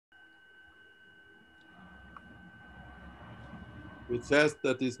It says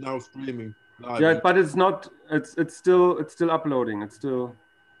that it's now streaming live. Yeah, but it's not. It's still uploading. It's still,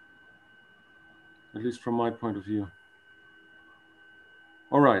 at least from my point of view.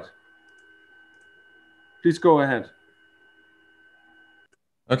 All right. Please go ahead.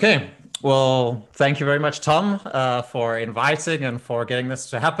 Okay. Well, thank you very much, Tom, for inviting and for getting this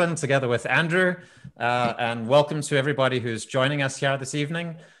to happen together with Andrew. And welcome to everybody who's joining us here this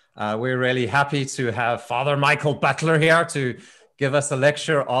evening. We're really happy to have Father Michael Butler here to give us a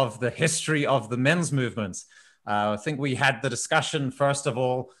lecture of the history of the men's movement. I think we had the discussion, first of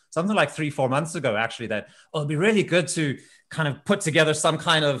all, something like 3-4 months ago, actually, that it'd be really good to kind of put together some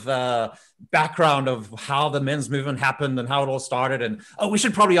kind of background of how the men's movement happened and how it all started. And we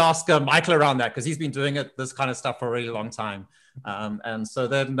should probably ask Michael around that, because he's been doing this kind of stuff for a really long time. And so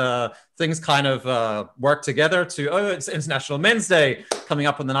then things kind of worked together to, it's International Men's Day coming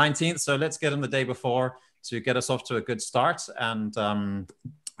up on the 19th. So let's get him the day before to get us off to a good start and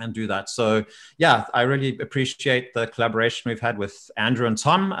do that. So yeah, I really appreciate the collaboration we've had with Andrew and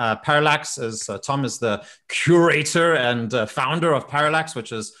Tom. Parallax is, Tom is the curator and founder of Parallax,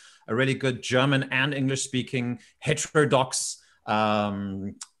 which is a really good German and English speaking heterodox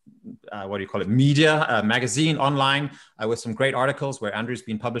what do you call it, media magazine online with some great articles where Andrew's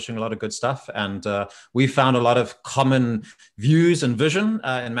been publishing a lot of good stuff. And we found a lot of common views and vision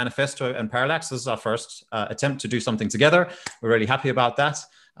in Manifesto and Parallax. This is our first attempt to do something together. We're really happy about that.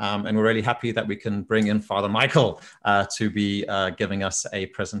 And we're really happy that we can bring in Father Michael to be giving us a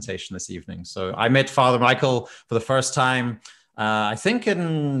presentation this evening. So I met Father Michael for the first time, I think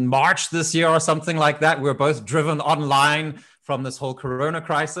in March this year or something like that. We were both driven online from this whole Corona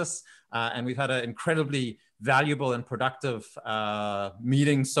crisis. And we've had an incredibly valuable and productive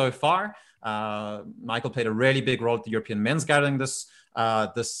meeting so far. Michael played a really big role at the European Men's Gathering this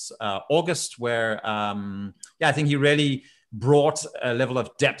August, where I think he really brought a level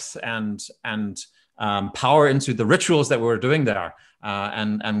of depth and power into the rituals that we were doing there.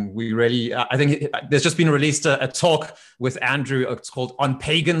 And we really, I think there's just been released a talk with Andrew. It's called On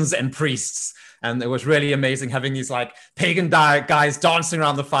Pagans and Priests. And it was really amazing having these like pagan guys dancing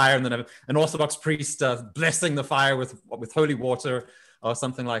around the fire, and then an Orthodox priest blessing the fire with holy water or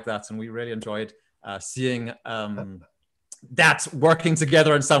something like that. And we really enjoyed seeing that working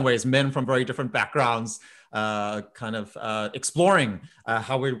together in some ways, men from very different backgrounds, kind of exploring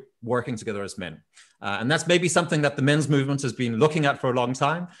how we're working together as men. And that's maybe something that the men's movement has been looking at for a long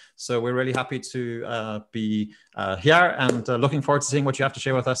time. So we're really happy to be here and looking forward to seeing what you have to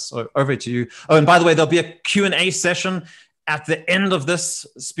share with us. So over to you. Oh, and by the way, there'll be a Q&A session at the end of this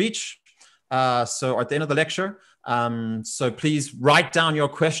speech. So at the end of the lecture. So please write down your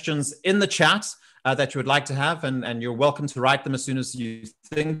questions in the chat that you would like to have, and you're welcome to write them as soon as you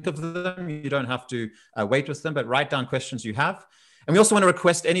think of them. You don't have to wait with them, but write down questions you have. And we also want to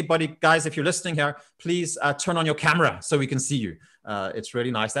request anybody, guys, if you're listening here, please turn on your camera so we can see you. It's really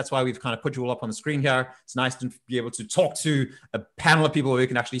nice. That's why we've kind of put you all up on the screen here. It's nice to be able to talk to a panel of people where we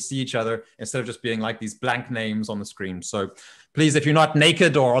can actually see each other instead of just being like these blank names on the screen. So please, if you're not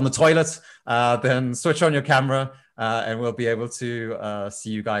naked or on the toilet, then switch on your camera and we'll be able to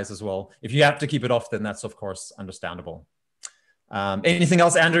see you guys as well. If you have to keep it off, then that's of course understandable. Anything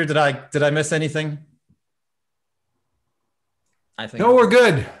else, Andrew? Did I miss anything? I think no, we're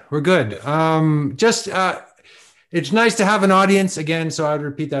good. We're good. It's nice to have an audience again. So I would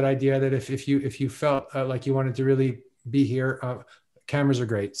repeat that idea that if you felt like you wanted to really be here, cameras are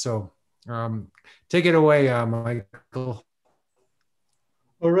great. So take it away, Michael.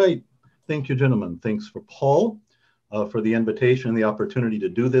 All right. Thank you, gentlemen. Thanks for Paul for the invitation and the opportunity to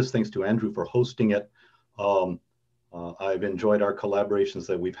do this. Thanks to Andrew for hosting it. I've enjoyed our collaborations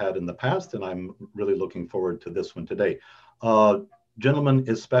that we've had in the past, and I'm really looking forward to this one today. Gentlemen,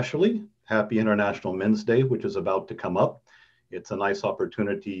 especially, happy International Men's Day, which is about to come up. It's a nice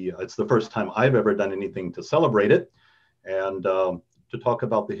opportunity. It's the first time I've ever done anything to celebrate it. And to talk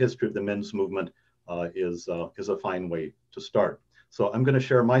about the history of the men's movement is a fine way to start. So I'm going to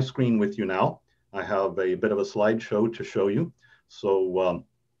share my screen with you now. I have a bit of a slideshow to show you. So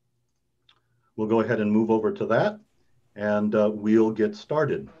we'll go ahead and move over to that, and we'll get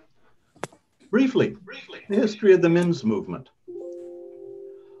started. Briefly, the history of the men's movement.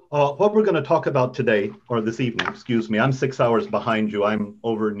 What we're going to talk about today, or this evening, excuse me, I'm 6 hours behind you. I'm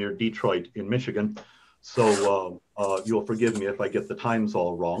over near Detroit in Michigan. So you'll forgive me if I get the times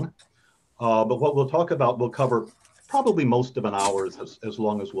all wrong. But what we'll talk about will cover probably most of an hour, as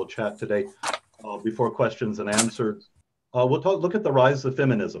long as we'll chat today, before questions and answers. We'll look at the rise of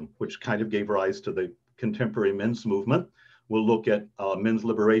feminism, which kind of gave rise to the contemporary men's movement. We'll look at men's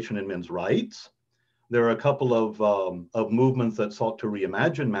liberation and men's rights. There are a couple of movements that sought to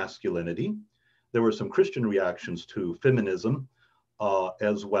reimagine masculinity. There were some Christian reactions to feminism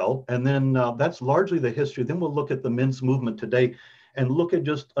as well. And then that's largely the history. Then we'll look at the men's movement today and look at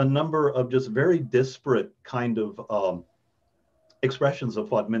just a number of just very disparate kind of expressions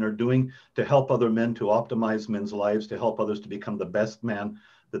of what men are doing to help other men, to optimize men's lives, to help others to become the best man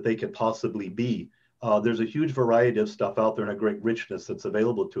that they could possibly be. There's a huge variety of stuff out there and a great richness that's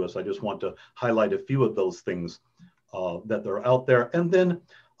available to us. I just want to highlight a few of those things that are out there. And then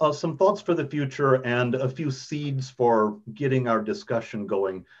some thoughts for the future and a few seeds for getting our discussion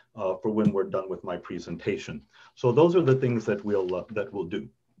going for when we're done with my presentation. So those are the things that we'll do.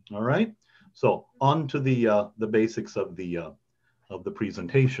 All right. So on to the basics of the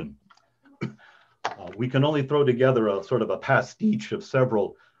presentation. We can only throw together a sort of a pastiche of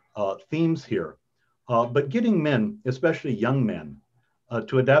several themes here. But getting men, especially young men,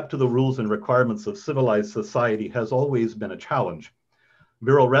 to adapt to the rules and requirements of civilized society has always been a challenge.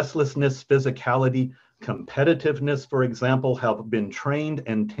 Virile restlessness, physicality, competitiveness, for example, have been trained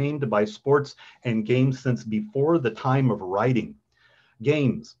and tamed by sports and games since before the time of writing.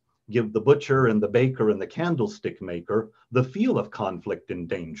 Games give the butcher and the baker and the candlestick maker the feel of conflict and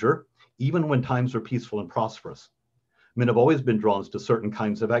danger, even when times are peaceful and prosperous. Men have always been drawn to certain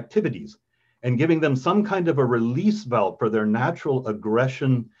kinds of activities, and giving them some kind of a release valve for their natural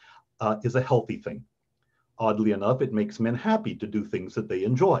aggression is a healthy thing. Oddly enough, it makes men happy to do things that they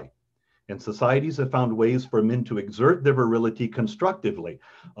enjoy. And societies have found ways for men to exert their virility constructively,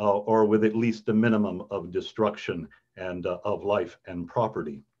 or with at least a minimum of destruction and of life and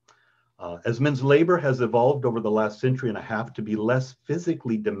property. As men's labor has evolved over the last century and a half to be less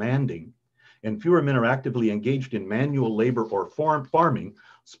physically demanding, and fewer men are actively engaged in manual labor or farming,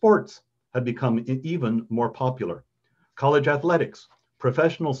 sports have become even more popular. College athletics,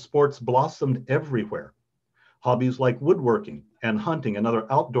 professional sports blossomed everywhere. Hobbies like woodworking and hunting and other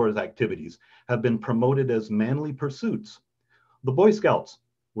outdoors activities have been promoted as manly pursuits. The Boy Scouts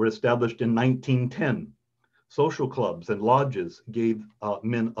were established in 1910. Social clubs and lodges gave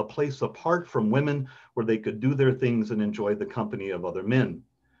men a place apart from women where they could do their things and enjoy the company of other men.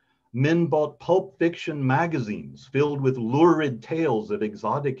 Men bought pulp fiction magazines filled with lurid tales of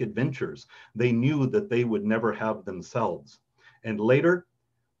exotic adventures they knew that they would never have themselves. And later,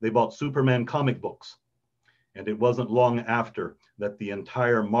 they bought Superman comic books. And it wasn't long after that the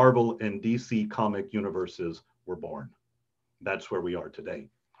entire Marvel and DC comic universes were born. That's where we are today,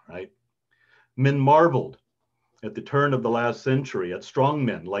 right? Men marveled at the turn of the last century at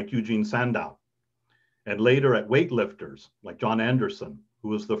strongmen like Eugene Sandow, and later at weightlifters like John Anderson, who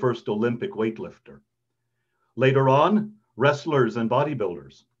was the first Olympic weightlifter. Later on, wrestlers and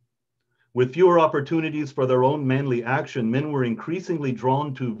bodybuilders. With fewer opportunities for their own manly action, men were increasingly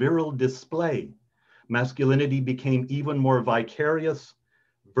drawn to virile display. Masculinity became even more vicarious,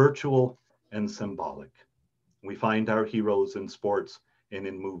 virtual, and symbolic. We find our heroes in sports and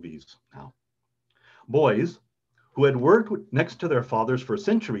in movies now. Boys who had worked next to their fathers for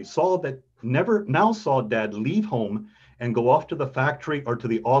centuries now saw dad leave home and go off to the factory or to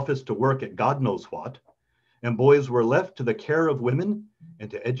the office to work at God knows what, and boys were left to the care of women and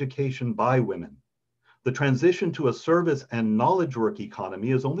to education by women. The transition to a service and knowledge work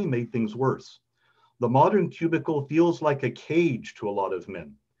economy has only made things worse. The modern cubicle feels like a cage to a lot of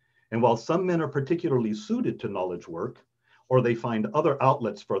men. And while some men are particularly suited to knowledge work, or they find other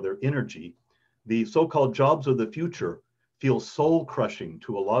outlets for their energy, the so-called jobs of the future feel soul-crushing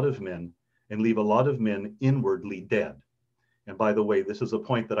to a lot of men and leave a lot of men inwardly dead. And by the way, this is a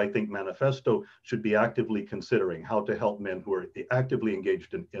point that I think Manifesto should be actively considering, how to help men who are actively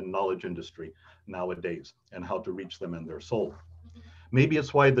engaged in knowledge industry nowadays and how to reach them in their soul. Maybe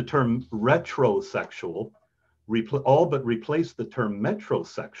it's why the term retrosexual all but replaced the term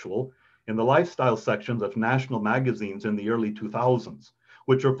metrosexual in the lifestyle sections of national magazines in the early 2000s,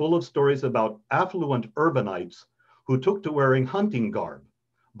 which are full of stories about affluent urbanites who took to wearing hunting garb,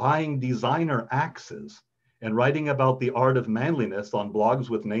 buying designer axes, and writing about the art of manliness on blogs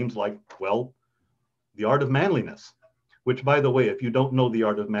with names like, well, The Art of Manliness, which, by the way, if you don't know The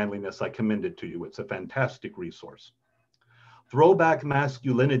Art of Manliness, I commend it to you. It's a fantastic resource. Throwback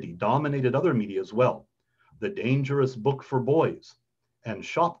masculinity dominated other media as well. The Dangerous Book for Boys and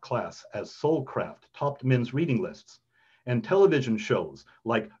Shop Class as Soulcraft topped men's reading lists, and television shows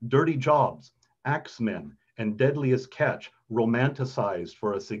like Dirty Jobs, Axemen, and Deadliest Catch romanticized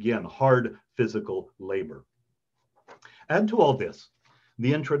for us again hard physical labor. Add to all this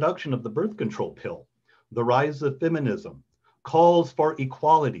the introduction of the birth control pill, the rise of feminism, calls for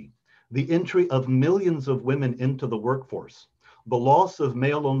equality, the entry of millions of women into the workforce, the loss of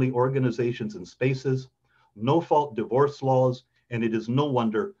male-only organizations and spaces, no-fault divorce laws, and it is no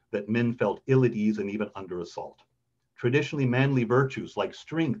wonder that men felt ill at ease and even under assault. Traditionally manly virtues like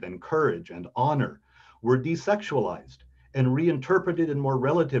strength and courage and honor were desexualized and reinterpreted in more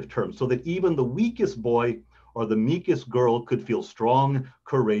relative terms so that even the weakest boy or the meekest girl could feel strong,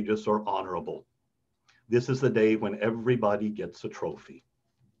 courageous, or honorable. This is the day when everybody gets a trophy.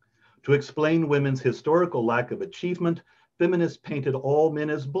 To explain women's historical lack of achievement, feminists painted all men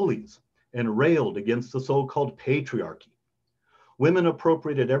as bullies and railed against the so-called patriarchy. Women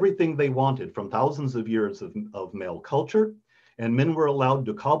appropriated everything they wanted from thousands of years of male culture, and men were allowed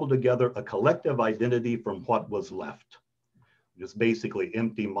to cobble together a collective identity from what was left. Just basically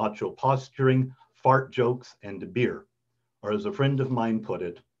empty macho posturing, fart jokes, and beer. Or as a friend of mine put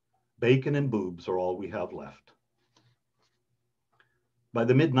it, bacon and boobs are all we have left. By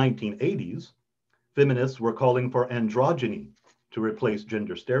the mid-1980s, feminists were calling for androgyny to replace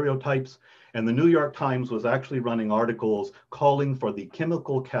gender stereotypes, and the New York Times was actually running articles calling for the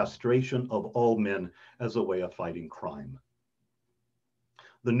chemical castration of all men as a way of fighting crime.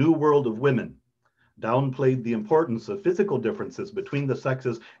 The New World of Women downplayed the importance of physical differences between the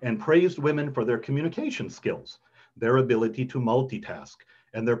sexes and praised women for their communication skills, their ability to multitask,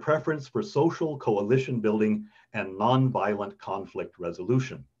 and their preference for social coalition building and nonviolent conflict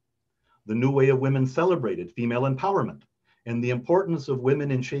resolution. The New Way of Women celebrated female empowerment and the importance of women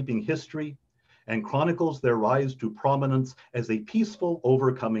in shaping history, and chronicles their rise to prominence as a peaceful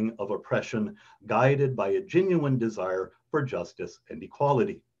overcoming of oppression guided by a genuine desire for justice and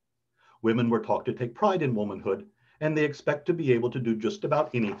equality. Women were taught to take pride in womanhood, and they expect to be able to do just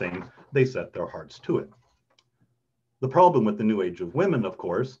about anything they set their hearts to it. The problem with the New Age of Women, of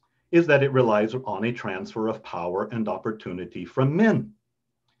course, is that it relies on a transfer of power and opportunity from men.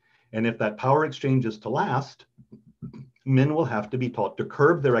 And if that power exchange is to last, men will have to be taught to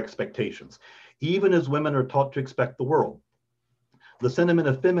curb their expectations, even as women are taught to expect the world. The sentiment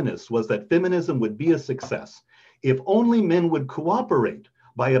of feminists was that feminism would be a success if only men would cooperate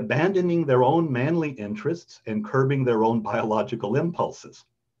by abandoning their own manly interests and curbing their own biological impulses.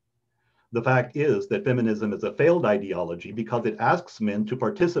 The fact is that feminism is a failed ideology because it asks men to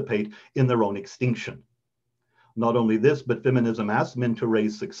participate in their own extinction. Not only this, but feminism asks men to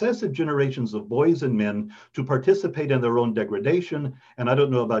raise successive generations of boys and men to participate in their own degradation, and I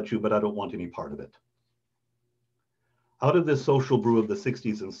don't know about you, but I don't want any part of it. Out of this social brew of the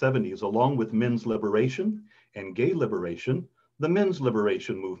 60s and 70s, along with men's liberation and gay liberation, the men's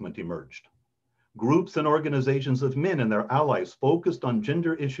liberation movement emerged. Groups and organizations of men and their allies focused on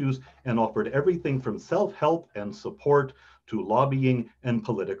gender issues and offered everything from self-help and support to lobbying and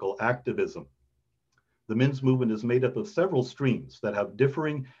political activism. The men's movement is made up of several streams that have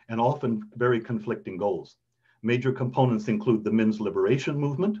differing and often very conflicting goals. Major components include the men's liberation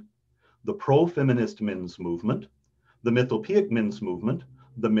movement, the pro-feminist men's movement, the mythopoeic men's movement,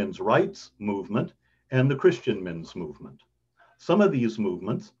 the men's rights movement, and the Christian men's movement. Some of these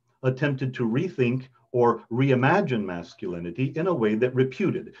movements attempted to rethink or reimagine masculinity in a way that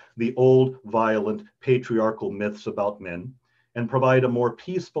reputed the old, violent, patriarchal myths about men and provide a more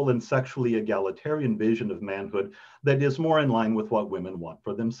peaceful and sexually egalitarian vision of manhood that is more in line with what women want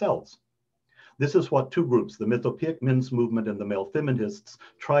for themselves. This is what two groups, the mythopoeic men's movement and the male feminists,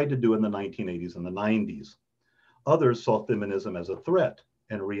 tried to do in the 1980s and the 90s. Others saw feminism as a threat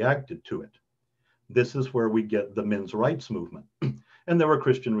and reacted to it. This is where we get the men's rights movement. And there were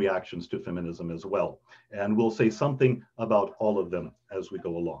Christian reactions to feminism as well. And we'll say something about all of them as we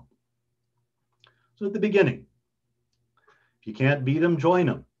go along. So at the beginning, if you can't beat them, join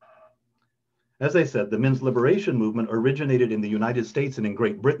them. As I said, the men's liberation movement originated in the United States and in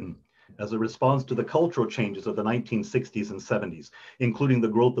Great Britain as a response to the cultural changes of the 1960s and 70s, including the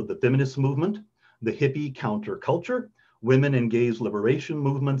growth of the feminist movement, the hippie counterculture, women and gays liberation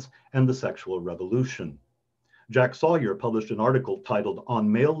movements, and the sexual revolution. Jack Sawyer published an article titled On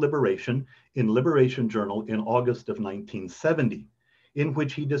Male Liberation in Liberation Journal in August of 1970, in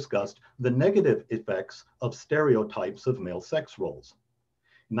which he discussed the negative effects of stereotypes of male sex roles.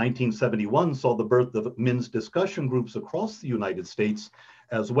 1971 saw the birth of men's discussion groups across the United States,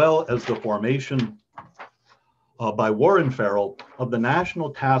 as well as the formation by Warren Farrell of the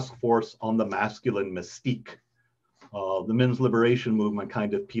National Task Force on the Masculine Mystique. The men's liberation movement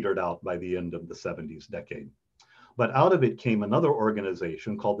kind of petered out by the end of the 70s decade. But out of it came another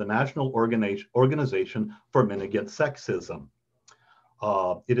organization called the National Organization for Men Against Sexism.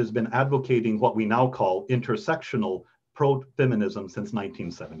 It has been advocating what we now call intersectional pro-feminism since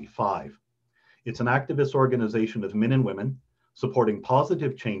 1975. It's an activist organization of men and women supporting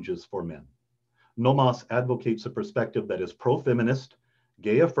positive changes for men. Nomos advocates a perspective that is pro-feminist,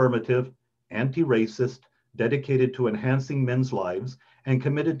 gay affirmative, anti-racist, dedicated to enhancing men's lives, and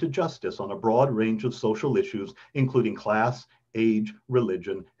committed to justice on a broad range of social issues, including class, age,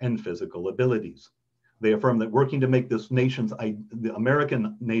 religion, and physical abilities. They affirm that working to make this nation's, the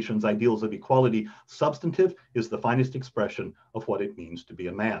American nation's ideals of equality substantive is the finest expression of what it means to be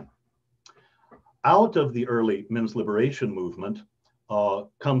a man. Out of the early men's liberation movement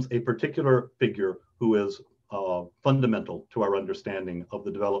comes a particular figure who is fundamental to our understanding of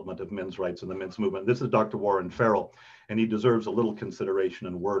the development of men's rights and the men's movement. This is Dr. Warren Farrell, and he deserves a little consideration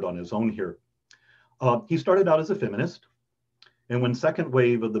and word on his own here. He started out as a feminist, and when second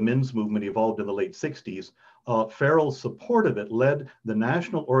wave of the men's movement evolved in the late 60s, Farrell's support of it led the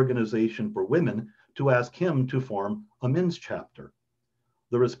National Organization for Women to ask him to form a men's chapter.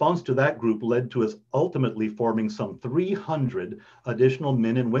 The response to that group led to us ultimately forming some 300 additional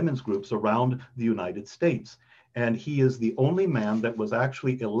men and women's groups around the United States. And he is the only man that was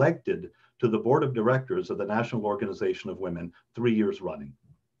actually elected to the board of directors of the National Organization of Women 3 years running.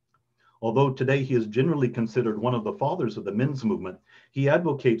 Although today he is generally considered one of the fathers of the men's movement, he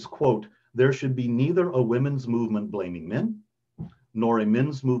advocates, quote, there should be neither a women's movement blaming men, nor a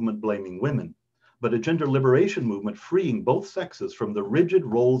men's movement blaming women, but a gender liberation movement freeing both sexes from the rigid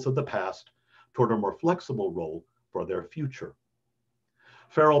roles of the past toward a more flexible role for their future.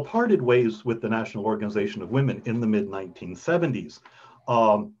 Farrell parted ways with the National Organization of Women in the mid-1970s,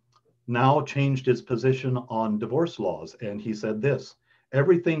 now changed his position on divorce laws, and he said this,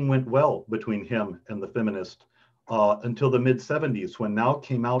 everything went well between him and the feminist until the mid-70s, when now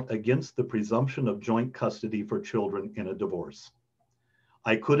came out against the presumption of joint custody for children in a divorce.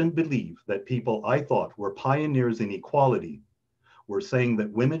 I couldn't believe that people I thought were pioneers in equality were saying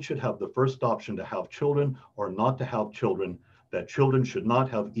that women should have the first option to have children or not to have children, that children should not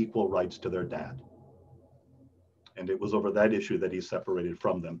have equal rights to their dad. And it was over that issue that he separated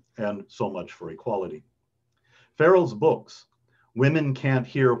from them, and so much for equality. Farrell's books, Women Can't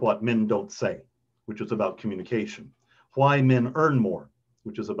Hear What Men Don't Say, which is about communication, Why Men Earn More,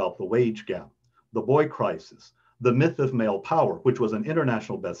 which is about the wage gap, The Boy Crisis, The Myth of Male Power, which was an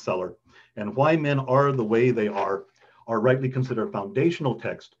international bestseller, and Why Men Are the Way They Are rightly considered foundational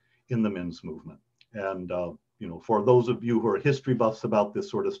text in the men's movement. And you know, for those of you who are history buffs about this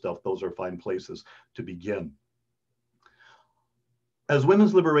sort of stuff, those are fine places to begin. As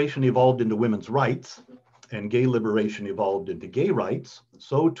women's liberation evolved into women's rights, and gay liberation evolved into gay rights,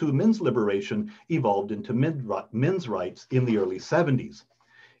 so too men's liberation evolved into men's rights in the early 70s.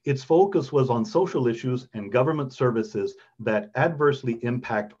 Its focus was on social issues and government services that adversely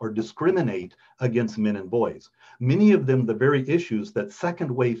impact or discriminate against men and boys. Many of them the very issues that second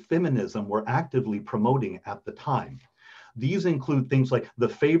wave feminism were actively promoting at the time. These include things like the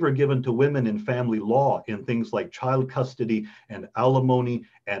favor given to women in family law in things like child custody and alimony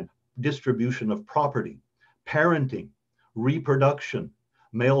and distribution of property, parenting, reproduction,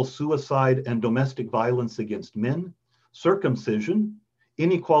 male suicide and domestic violence against men, circumcision,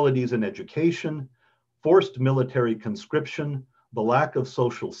 inequalities in education, forced military conscription, the lack of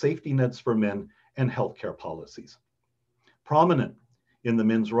social safety nets for men, and healthcare policies. Prominent in the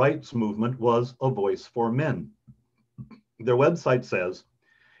men's rights movement was A Voice for Men. Their website says,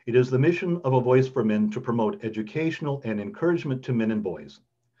 it is the mission of A Voice for Men to promote educational and encouragement to men and boys,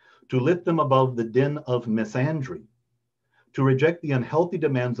 to lift them above the din of misandry, to reject the unhealthy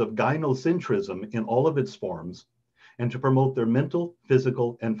demands of gynocentrism in all of its forms, and to promote their mental,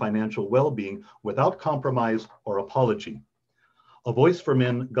 physical, and financial well-being without compromise or apology. A Voice for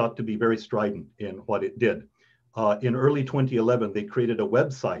Men got to be very strident in what it did. In early 2011, they created a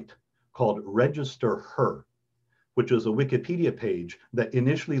website called Register Her, which is a Wikipedia page that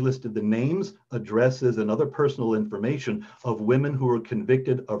initially listed the names, addresses, and other personal information of women who were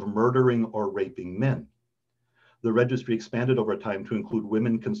convicted of murdering or raping men. The registry expanded over time to include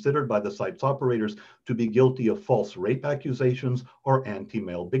women considered by the site's operators to be guilty of false rape accusations or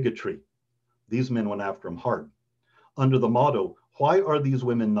anti-male bigotry. These men went after them hard. Under the motto, "Why are these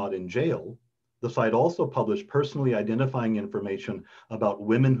women not in jail?" the site also published personally identifying information about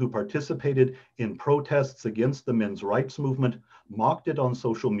women who participated in protests against the men's rights movement, mocked it on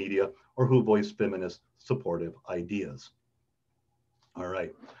social media, or who voiced feminist supportive ideas. All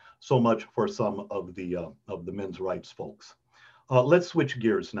right. So much for some of the men's rights folks. Let's switch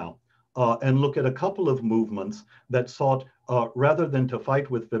gears now and look at a couple of movements that sought, rather than to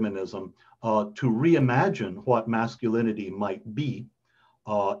fight with feminism, to reimagine what masculinity might be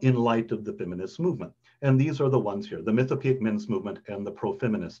in light of the feminist movement. And these are the ones here, the Mythopoeic men's movement and the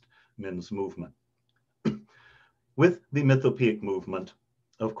pro-feminist men's movement. With the Mythopoeic movement,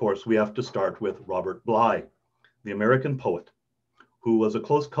 of course, we have to start with Robert Bly, the American poet, who was a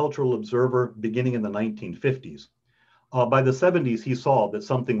close cultural observer beginning in the 1950s. By the 70s, he saw that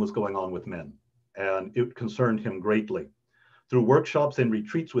something was going on with men, and it concerned him greatly. Through workshops and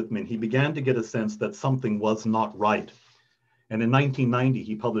retreats with men, he began to get a sense that something was not right. And in 1990,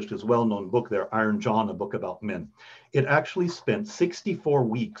 he published his well-known book there, Iron John, a book about men. It actually spent 64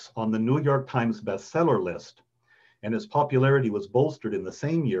 weeks on the New York Times bestseller list, and its popularity was bolstered in the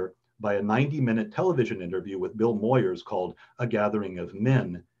same year by a 90-minute television interview with Bill Moyers called A Gathering of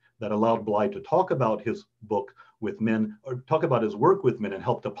Men, that allowed Bly to talk about his book with men, or talk about his work with men, and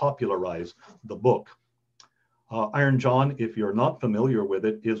help to popularize the book. Iron John, if you're not familiar with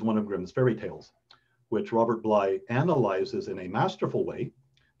it, is one of Grimm's fairy tales, which Robert Bly analyzes in a masterful way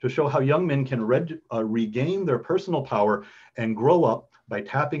to show how young men can regain their personal power and grow up by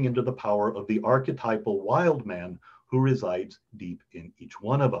tapping into the power of the archetypal wild man who resides deep in each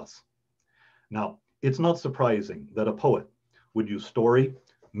one of us. Now, it's not surprising that a poet would use story,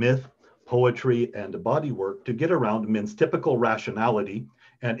 myth, poetry, and body work to get around men's typical rationality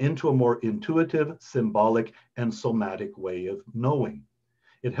and into a more intuitive, symbolic, and somatic way of knowing.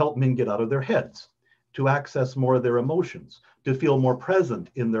 It helped men get out of their heads, to access more of their emotions, to feel more present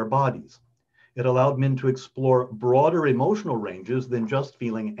in their bodies. It allowed men to explore broader emotional ranges than just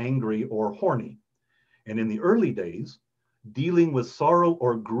feeling angry or horny. And in the early days, dealing with sorrow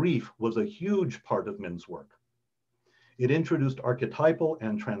or grief was a huge part of men's work. It introduced archetypal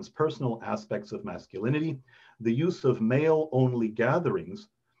and transpersonal aspects of masculinity, the use of male-only gatherings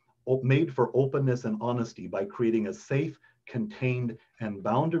made for openness and honesty by creating a safe, contained, and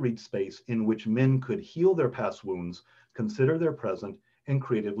boundaried space in which men could heal their past wounds, consider their present, and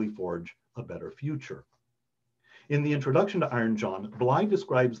creatively forge a better future. In the introduction to Iron John, Bly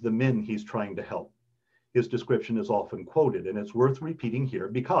describes the men he's trying to help. His description is often quoted, and it's worth repeating here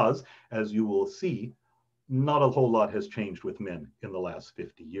because, as you will see, not a whole lot has changed with men in the last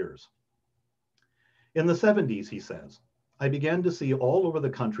 50 years. In the 70s, he says, I began to see all over the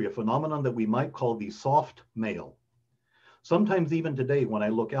country a phenomenon that we might call the soft male. Sometimes even today, when I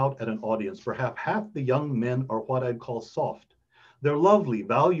look out at an audience, perhaps half the young men are what I'd call soft. They're lovely,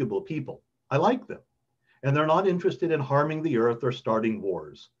 valuable people. I like them. And they're not interested in harming the earth or starting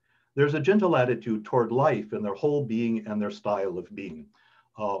wars. There's a gentle attitude toward life in their whole being and their style of being.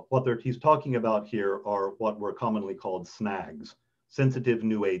 What he's talking about here are what were commonly called snags, sensitive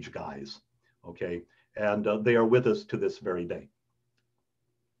new age guys, okay? And they are with us to this very day.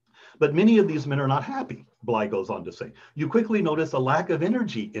 But many of these men are not happy, Bly goes on to say. You quickly notice a lack of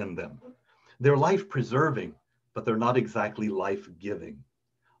energy in them. They're life-preserving, but they're not exactly life-giving.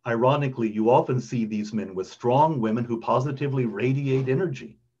 Ironically, you often see these men with strong women who positively radiate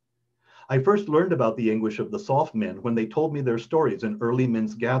energy. I first learned about the anguish of the soft men when they told me their stories in early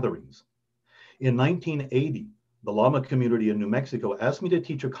men's gatherings. In 1980, the Lama community in New Mexico asked me to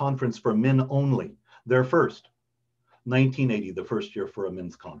teach a conference for men only, their first. 1980, the first year for a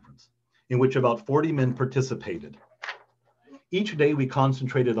men's conference, in which about 40 men participated. Each day we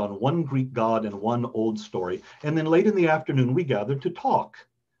concentrated on one Greek god and one old story, and then late in the afternoon we gathered to talk.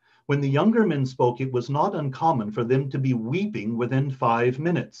 When the younger men spoke, it was not uncommon for them to be weeping within 5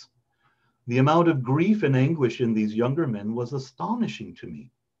 minutes. The amount of grief and anguish in these younger men was astonishing to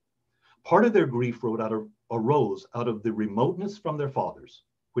me. Part of their grief arose out of the remoteness from their fathers,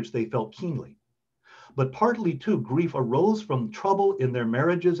 which they felt keenly. But partly too, grief arose from trouble in their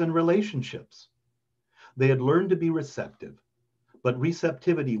marriages and relationships. They had learned to be receptive, but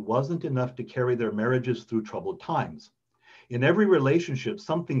receptivity wasn't enough to carry their marriages through troubled times. In every relationship,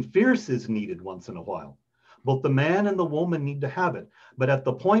 something fierce is needed once in a while. Both the man and the woman need to have it, but at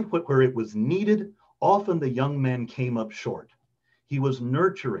the point where it was needed, often the young man came up short. He was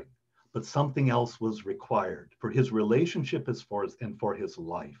nurturing, but something else was required for his relationship and for his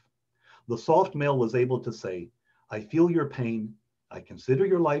life. The soft male was able to say, I feel your pain, I consider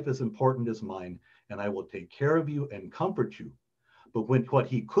your life as important as mine, and I will take care of you and comfort you. But what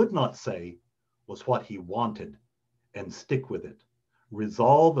he could not say was what he wanted, and stick with it.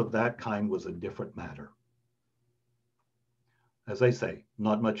 Resolve of that kind was a different matter. As I say,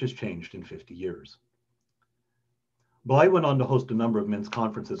 not much has changed in 50 years. Bly went on to host a number of men's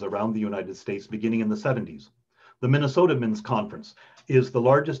conferences around the United States beginning in the 70s. The Minnesota Men's Conference is the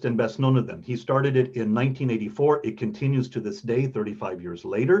largest and best known of them. He started it in 1984. It continues to this day, 35 years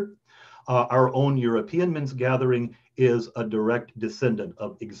later. Our own European Men's Gathering is a direct descendant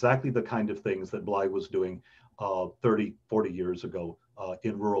of exactly the kind of things that Bly was doing 30, 40 years ago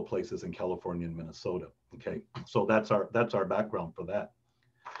in rural places in California and Minnesota. Okay, so that's our background for that.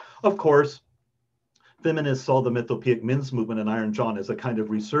 Of course, Feminists saw the Mythopoeic Men's Movement and Iron John as a kind of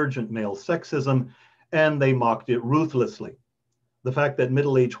resurgent male sexism, and they mocked it ruthlessly. The fact that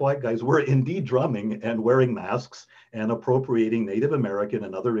middle-aged white guys were indeed drumming and wearing masks and appropriating Native American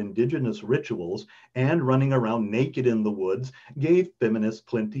and other indigenous rituals and running around naked in the woods gave feminists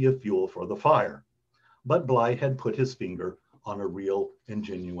plenty of fuel for the fire. But Bly had put his finger on a real and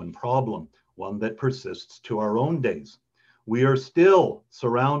genuine problem, one that persists to our own days. We are still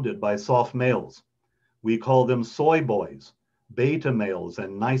surrounded by soft males. We call them soy boys, beta males,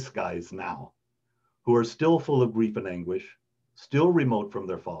 and nice guys now, who are still full of grief and anguish, still remote from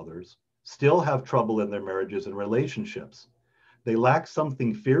their fathers, still have trouble in their marriages and relationships. They lack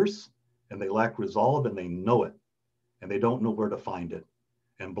something fierce, and they lack resolve, and they know it, and they don't know where to find it.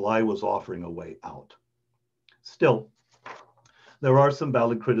 And Bly was offering a way out. Still, there are some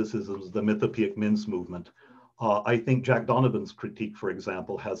valid criticisms of the Mythopoeic Men's Movement. I think Jack Donovan's critique, for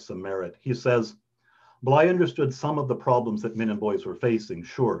example, has some merit. He says, Bly understood some of the problems that men and boys were facing,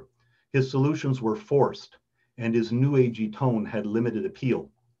 sure. His solutions were forced, and his new agey tone had limited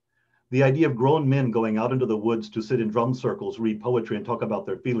appeal. The idea of grown men going out into the woods to sit in drum circles, read poetry, and talk about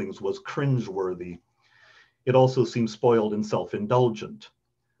their feelings was cringeworthy. It also seemed spoiled and self-indulgent.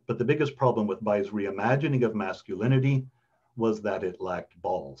 But the biggest problem with Bly's reimagining of masculinity was that it lacked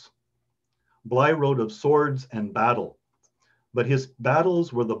balls. Bly wrote of swords and battle, but his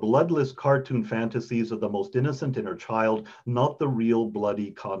battles were the bloodless cartoon fantasies of the most innocent inner child, not the real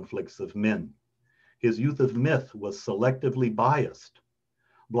bloody conflicts of men. His youth of myth was selectively biased.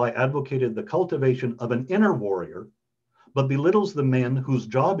 Bly advocated the cultivation of an inner warrior, but belittles the men whose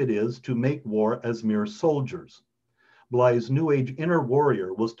job it is to make war as mere soldiers. Bly's New Age inner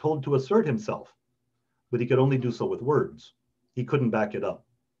warrior was told to assert himself, but he could only do so with words. He couldn't back it up.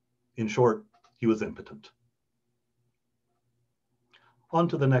 In short, he was impotent. On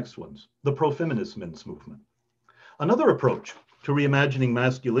to the next ones, the pro-feminist men's movement. Another approach to reimagining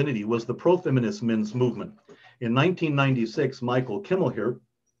masculinity was the pro-feminist men's movement. In 1996, Michael Kimmelher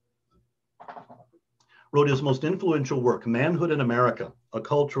wrote his most influential work, Manhood in America, A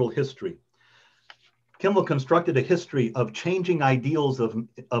Cultural History. Kimmel constructed a history of changing ideals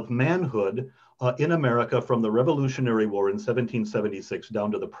of manhood in America from the Revolutionary War in 1776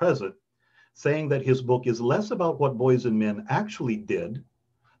 down to the present, saying that his book is less about what boys and men actually did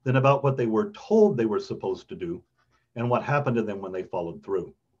than about what they were told they were supposed to do and what happened to them when they followed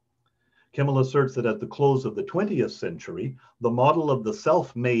through. Kimmel asserts that at the close of the 20th century, the model of the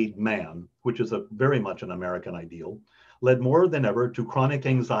self-made man, which is very much an American ideal, led more than ever to chronic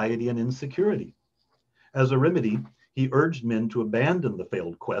anxiety and insecurity. As a remedy, he urged men to abandon the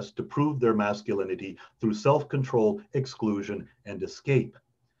failed quest to prove their masculinity through self-control, exclusion, and escape.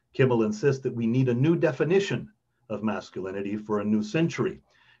 Kimmel insists that we need a new definition of masculinity for a new century,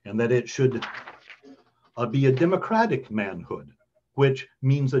 and that it should be a democratic manhood, which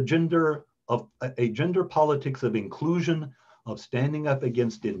means a gender politics of inclusion, of standing up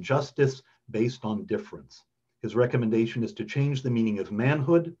against injustice based on difference. His recommendation is to change the meaning of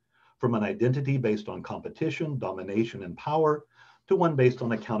manhood from an identity based on competition, domination, and power to one based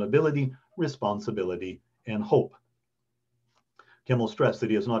on accountability, responsibility, and hope. Kimmel stressed that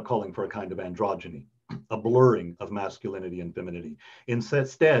he is not calling for a kind of androgyny, a blurring of masculinity and femininity.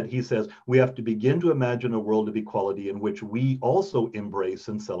 Instead, he says, we have to begin to imagine a world of equality in which we also embrace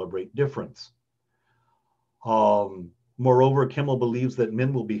and celebrate difference. Moreover, Kimmel believes that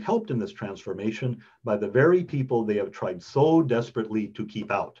men will be helped in this transformation by the very people they have tried so desperately to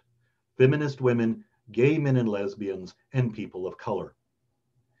keep out: feminist women, gay men and lesbians, and people of color.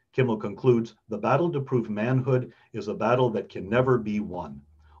 Kimmel concludes, the battle to prove manhood is a battle that can never be won.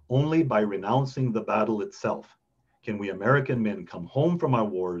 Only by renouncing the battle itself can we American men come home from our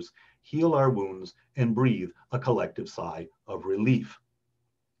wars, heal our wounds, and breathe a collective sigh of relief.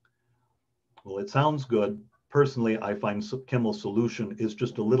 Well, it sounds good. Personally, I find Kimmel's solution is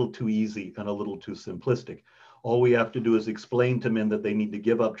just a little too easy and a little too simplistic. All we have to do is explain to men that they need to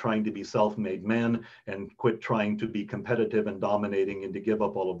give up trying to be self-made men and quit trying to be competitive and dominating, and to give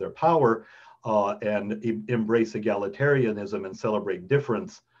up all of their power and embrace egalitarianism and celebrate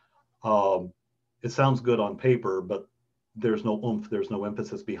difference. It sounds good on paper, but there's no oomph, there's no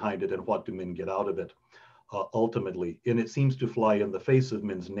emphasis behind it, and what do men get out of it ultimately? And it seems to fly in the face of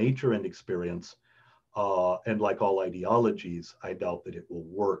men's nature and experience. And like all ideologies, I doubt that it will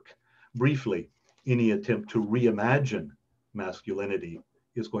work. Briefly, any attempt to reimagine masculinity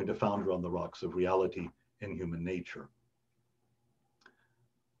is going to founder on the rocks of reality and human nature.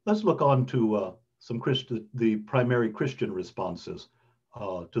 Let's look on to the primary Christian responses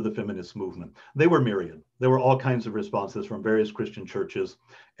to the feminist movement. They were myriad. There were all kinds of responses from various Christian churches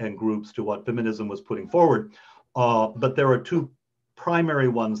and groups to what feminism was putting forward. But there are two primary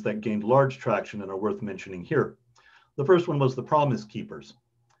ones that gained large traction and are worth mentioning here. The first one was the Promise Keepers,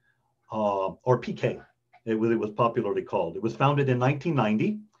 or PK, it was popularly called. It was founded in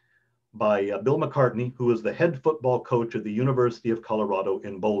 1990 by Bill McCartney, who was the head football coach at the University of Colorado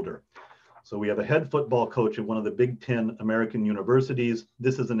in Boulder. So we have a head football coach at one of the Big Ten American universities.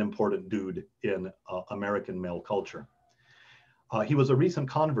 This is an important dude in American male culture. He was a recent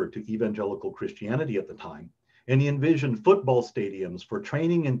convert to evangelical Christianity at the time, and he envisioned football stadiums for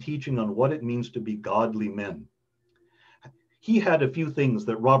training and teaching on what it means to be godly men. He had a few things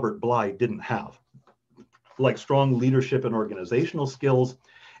that Robert Bly didn't have, like strong leadership and organizational skills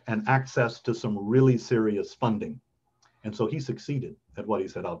and access to some really serious funding. And so he succeeded at what he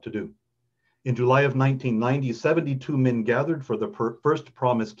set out to do. In July of 1990, 72 men gathered for the first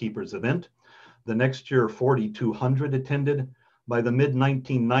Promise Keepers event. The next year, 4,200 attended. By the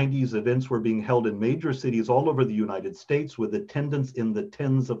mid-1990s, events were being held in major cities all over the United States with attendance in the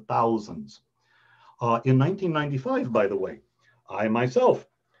tens of thousands. In 1995, by the way, I myself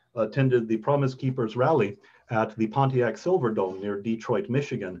attended the Promise Keepers rally at the Pontiac Silverdome near Detroit,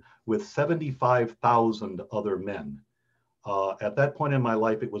 Michigan, with 75,000 other men. At that point in my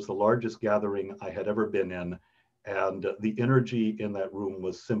life, it was the largest gathering I had ever been in, and the energy in that room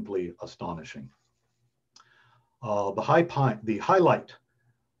was simply astonishing. The highlight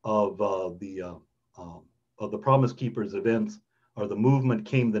of the Promise Keepers events or the movement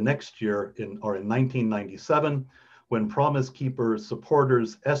came the next year in 1997, when Promise Keepers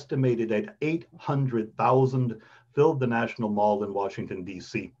supporters estimated at 800,000 filled the National Mall in Washington,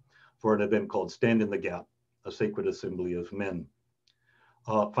 D.C. for an event called Stand in the Gap, a sacred assembly of men.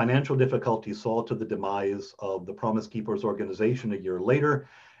 Financial difficulties saw to the demise of the Promise Keepers organization a year later,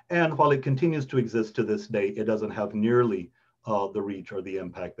 and while it continues to exist to this day, it doesn't have nearly the reach or the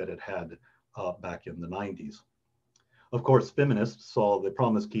impact that it had back in the 90s. Of course, feminists saw the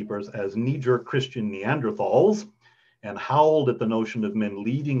Promise Keepers as knee-jerk Christian Neanderthals and howled at the notion of men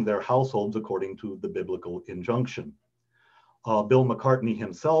leading their households according to the biblical injunction. Bill McCartney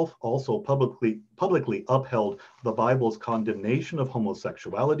himself also publicly upheld the Bible's condemnation of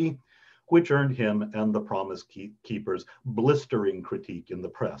homosexuality, which earned him and the Promise Keepers blistering critique in the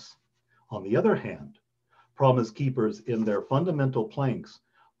press. On the other hand, Promise Keepers in their fundamental planks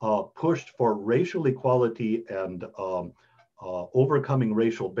pushed for racial equality and overcoming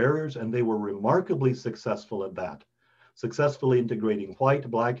racial barriers, and they were remarkably successful at that, successfully integrating white,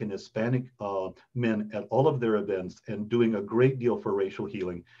 Black, and Hispanic men at all of their events and doing a great deal for racial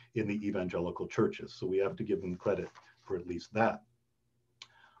healing in the evangelical churches. So we have to give them credit for at least that.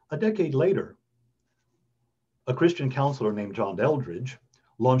 A decade later, a Christian counselor named John Eldredge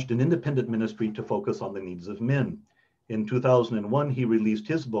launched an independent ministry to focus on the needs of men. In 2001, he released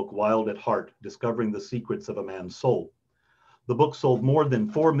his book, Wild at Heart, Discovering the Secrets of a Man's Soul. The book sold more than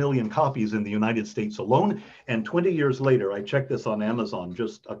 4 million copies in the United States alone, and 20 years later, I checked this on Amazon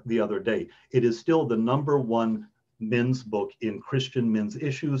just the other day, it is still the #1 men's book in Christian men's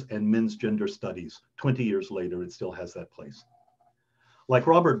issues and men's gender studies. 20 years later, it still has that place. Like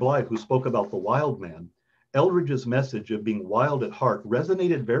Robert Bly, who spoke about the wild man, Eldredge's message of being wild at heart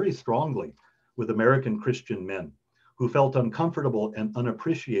resonated very strongly with American Christian men who felt uncomfortable and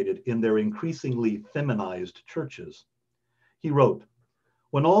unappreciated in their increasingly feminized churches. He wrote,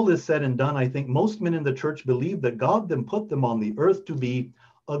 "When all is said and done, I think most men in the church believe that God then put them on the earth to be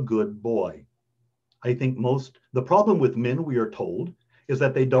a good boy. I think the problem with men, we are told, is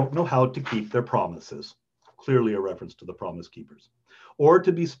that they don't know how to keep their promises," clearly a reference to the Promise Keepers, "or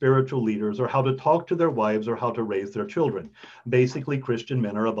to be spiritual leaders, or how to talk to their wives, or how to raise their children. Basically, Christian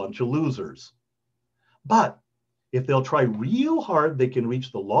men are a bunch of losers. But if they'll try real hard, they can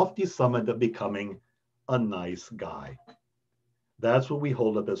reach the lofty summit of becoming a nice guy." That's what we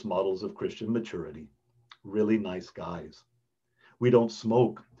hold up as models of Christian maturity, really nice guys. We don't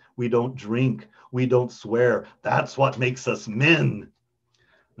smoke, we don't drink, we don't swear. That's what makes us men.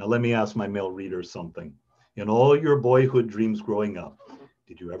 Now let me ask my male readers something. In all your boyhood dreams growing up,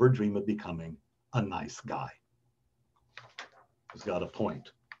 did you ever dream of becoming a nice guy? He's got a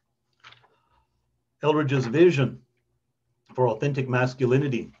point. Eldredge's vision for authentic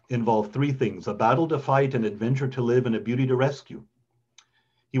masculinity involved 3 things: a battle to fight, an adventure to live, and a beauty to rescue.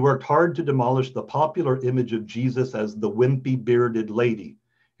 He worked hard to demolish the popular image of Jesus as the wimpy bearded lady.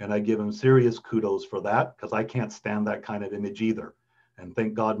 And I give him serious kudos for that, because I can't stand that kind of image either. And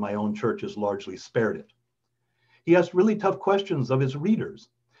thank God my own church has largely spared it. He asked really tough questions of his readers.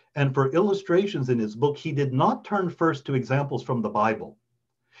 And for illustrations in his book, he did not turn first to examples from the Bible.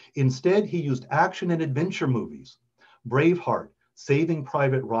 Instead, he used action and adventure movies, Braveheart, Saving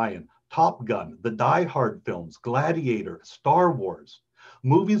Private Ryan, Top Gun, the Die Hard films, Gladiator, Star Wars,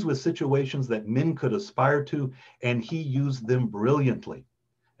 movies with situations that men could aspire to, and he used them brilliantly.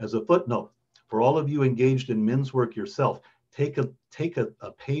 As a footnote, for all of you engaged in men's work yourself, take a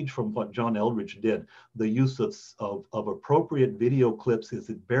page from what John Eldredge did. The use of appropriate video clips is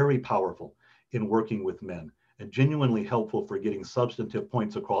very powerful in working with men and genuinely helpful for getting substantive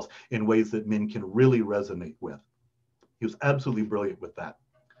points across in ways that men can really resonate with. He was absolutely brilliant with that.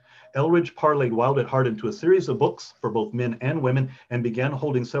 Eldredge parlayed Wild at Heart into a series of books for both men and women and began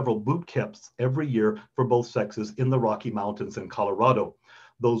holding several boot camps every year for both sexes in the Rocky Mountains and Colorado.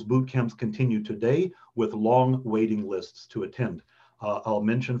 Those boot camps continue today with long waiting lists to attend. I'll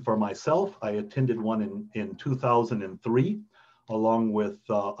mention for myself, I attended one in 2003, along with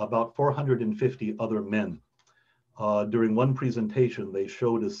about 450 other men. During one presentation, they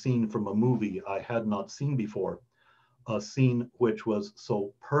showed a scene from a movie I had not seen before, a scene which was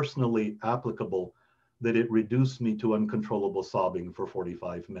so personally applicable that it reduced me to uncontrollable sobbing for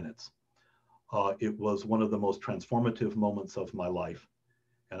 45 minutes. It was one of the most transformative moments of my life.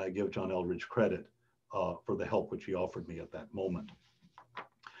 And I give John Eldredge credit for the help which he offered me at that moment.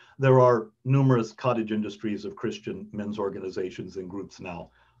 There are numerous cottage industries of Christian men's organizations and groups now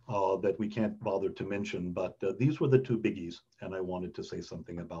that we can't bother to mention, but these were the two biggies, and I wanted to say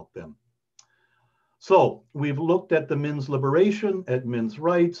something about them. So we've looked at the men's liberation, at men's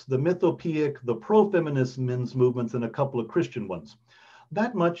rights, the mythopoeic, the pro-feminist men's movements, and a couple of Christian ones.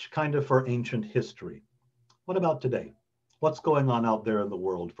 That much kind of for ancient history. What about today? What's going on out there in the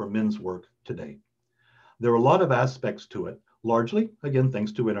world for men's work today? There are a lot of aspects to it, largely, again,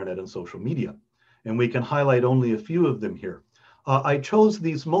 thanks to internet and social media. And we can highlight only a few of them here. I chose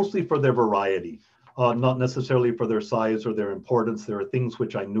these mostly for their variety, not necessarily for their size or their importance. There are things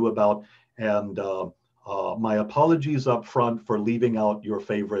which I knew about, and my apologies up front for leaving out your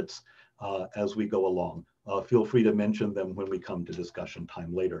favorites as we go along. Feel free to mention them when we come to discussion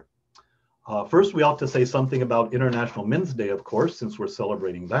time later. First, we ought to say something about International Men's Day, of course, since we're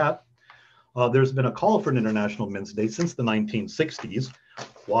celebrating that. There's been a call for an International Men's Day since the 1960s.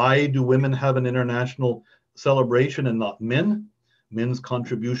 Why do women have an international celebration and not men? Men's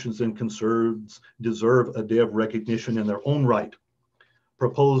contributions and concerns deserve a day of recognition in their own right.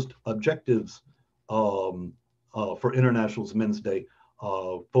 Proposed objectives for International Men's Day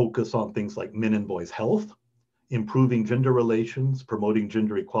focus on things like men and boys' health, improving gender relations, promoting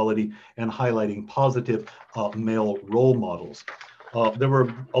gender equality, and highlighting positive male role models. There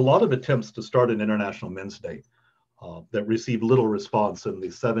were a lot of attempts to start an International Men's Day that received little response in the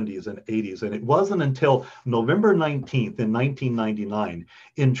 70s and 80s. And it wasn't until November 19th in 1999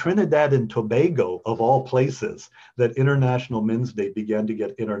 in Trinidad and Tobago, of all places, that International Men's Day began to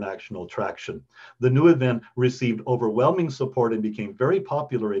get international traction. The new event received overwhelming support and became very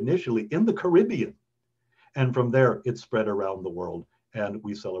popular initially in the Caribbean. And from there, it spread around the world, and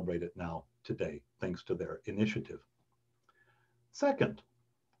we celebrate it now today, thanks to their initiative. Second,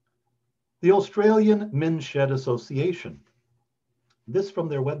 the Australian Men's Shed Association. This from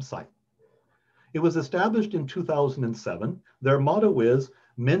their website. It was established in 2007. Their motto is,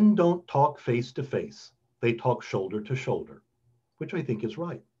 men don't talk face to face, they talk shoulder to shoulder, which I think is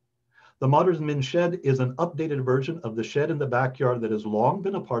right. The modern men's shed is an updated version of the shed in the backyard that has long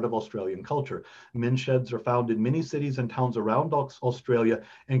been a part of Australian culture. Men's sheds are found in many cities and towns around Australia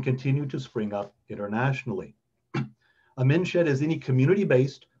and continue to spring up internationally. A men's shed is any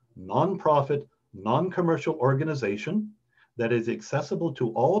community-based, non-profit, non-commercial organization that is accessible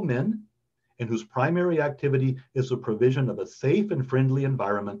to all men and whose primary activity is the provision of a safe and friendly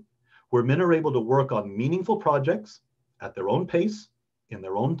environment where men are able to work on meaningful projects at their own pace, in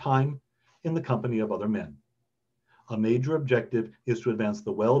their own time, in the company of other men. A major objective is to advance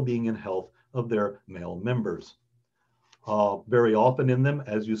the well-being and health of their male members. Very often in them,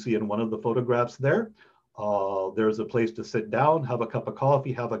 as you see in one of the photographs there, there's a place to sit down, have a cup of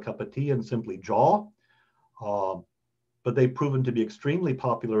coffee, have a cup of tea, and simply jaw. But they've proven to be extremely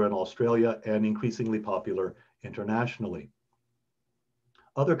popular in Australia and increasingly popular internationally.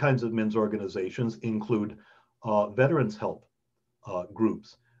 Other kinds of men's organizations include veterans help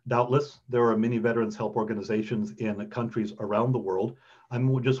groups. Doubtless, there are many veterans help organizations in countries around the world. I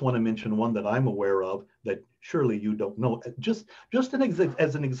just want to mention one that I'm aware of that surely you don't know. Just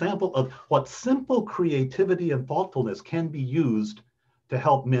as an example of what simple creativity and thoughtfulness can be used to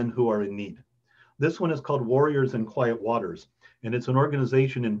help men who are in need. This one is called Warriors in Quiet Waters, and it's an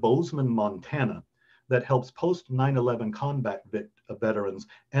organization in Bozeman, Montana, that helps post 9/11 combat veterans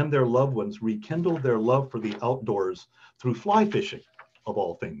and their loved ones rekindle their love for the outdoors through fly fishing. of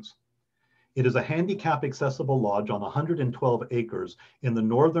all things. It is a handicap accessible lodge on 112 acres in the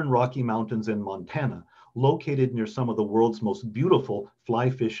northern Rocky Mountains in Montana, located near some of the world's most beautiful fly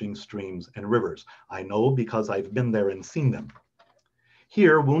fishing streams and rivers. I know because I've been there and seen them.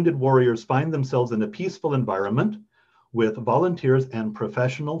 Here, wounded warriors find themselves in a peaceful environment with volunteers and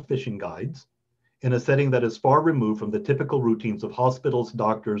professional fishing guides in a setting that is far removed from the typical routines of hospitals,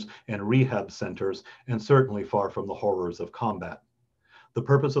 doctors, and rehab centers, and certainly far from the horrors of combat. The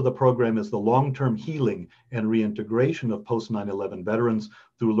purpose of the program is the long-term healing and reintegration of post 9/11 veterans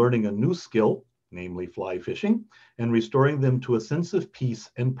through learning a new skill, namely fly fishing, and restoring them to a sense of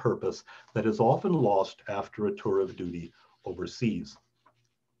peace and purpose that is often lost after a tour of duty overseas.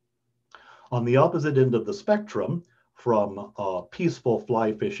 On the opposite end of the spectrum, from peaceful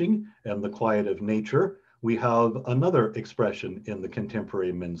fly fishing and the quiet of nature, we have another expression in the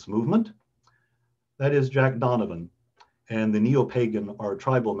contemporary men's movement. That is Jack Donovan and the neo-pagan or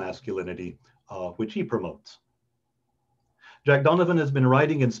tribal masculinity, which he promotes. Jack Donovan has been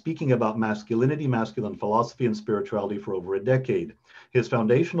writing and speaking about masculinity, masculine philosophy, and spirituality for over a decade. His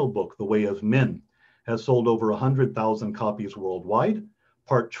foundational book, The Way of Men, has sold over 100,000 copies worldwide.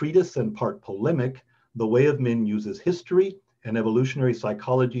 Part treatise and part polemic, The Way of Men uses history and evolutionary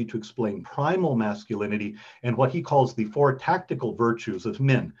psychology to explain primal masculinity and what he calls the 4 tactical virtues of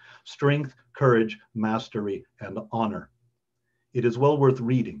men: strength, courage, mastery, and honor. It is well worth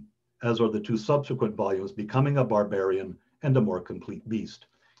reading, as are the 2 subsequent volumes, Becoming a Barbarian and A More Complete Beast.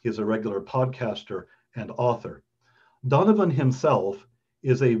 He is a regular podcaster and author. Donovan himself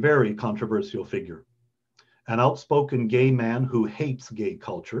is a very controversial figure, an outspoken gay man who hates gay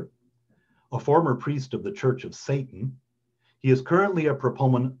culture, a former priest of the Church of Satan. He is currently a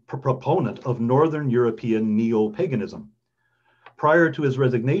proponent of Northern European neo-paganism. Prior to his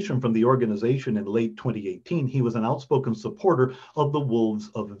resignation from the organization in late 2018, he was an outspoken supporter of the Wolves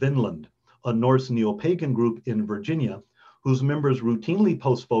of Vinland, a Norse neo-pagan group in Virginia, whose members routinely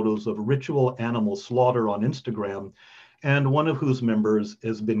post photos of ritual animal slaughter on Instagram, and one of whose members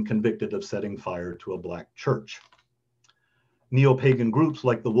has been convicted of setting fire to a black church. Neo-pagan groups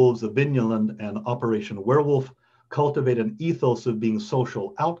like the Wolves of Vinland and Operation Werewolf cultivate an ethos of being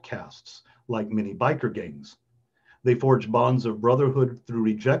social outcasts, like many biker gangs. They forge bonds of brotherhood through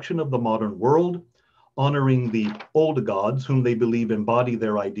rejection of the modern world, honoring the old gods whom they believe embody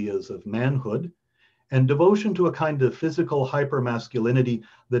their ideas of manhood, and devotion to a kind of physical hypermasculinity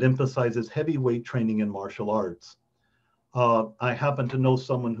that emphasizes heavyweight training in martial arts. I happen to know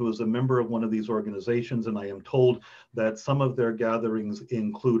someone who is a member of one of these organizations, and I am told that some of their gatherings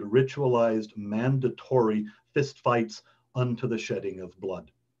include ritualized, mandatory fistfights unto the shedding of blood.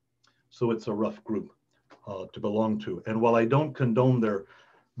 So it's a rough group to belong to. And while I don't condone their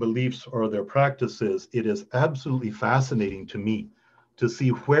beliefs or their practices, it is absolutely fascinating to me to see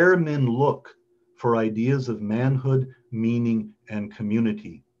where men look for ideas of manhood, meaning, and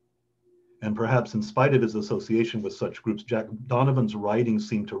community. And perhaps in spite of his association with such groups, Jack Donovan's writings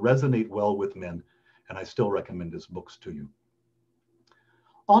seem to resonate well with men, and I still recommend his books to you.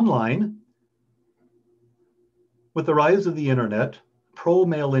 Online, with the rise of the internet,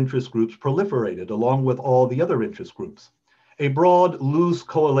 pro-male interest groups proliferated along with all the other interest groups. A broad, loose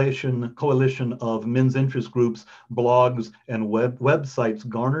coalition of men's interest groups, blogs, and websites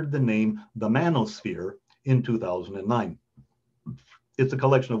garnered the name the Manosphere in 2009. It's a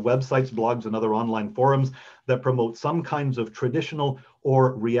collection of websites, blogs, and other online forums that promote some kinds of traditional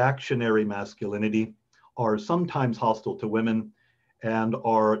or reactionary masculinity, are sometimes hostile to women, and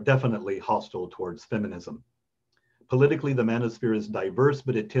are definitely hostile towards feminism. Politically, the manosphere is diverse,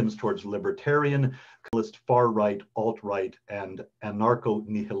 but it tends towards libertarian, far-right, alt-right, and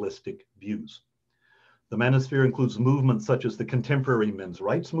anarcho-nihilistic views. The manosphere includes movements such as the contemporary men's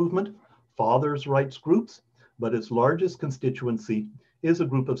rights movement, fathers' rights groups, but its largest constituency is a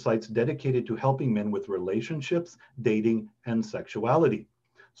group of sites dedicated to helping men with relationships, dating, and sexuality.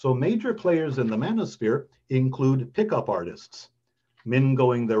 So major players in the manosphere include pickup artists, men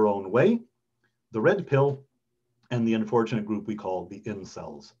going their own way, the red pill, and the unfortunate group we call the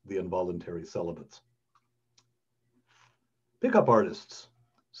incels, the involuntary celibates. Pickup artists,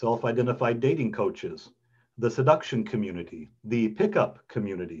 self-identified dating coaches, the seduction community, the pickup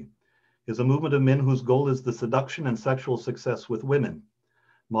community, is a movement of men whose goal is the seduction and sexual success with women.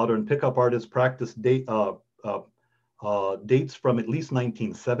 Modern pickup artists practice dates from at least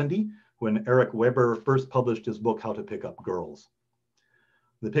 1970, when Eric Weber first published his book, How to Pick Up Girls.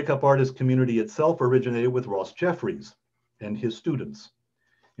 The pickup artist community itself originated with Ross Jeffries and his students.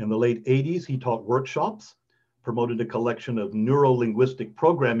 In the late 80s, he taught workshops, promoted a collection of neuro-linguistic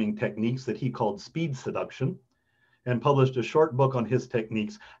programming techniques that he called speed seduction, and published a short book on his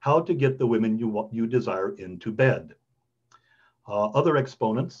techniques, How to Get the Women You Desire into Bed. Other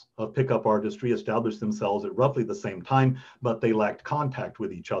exponents of pickup artistry established themselves at roughly the same time, but they lacked contact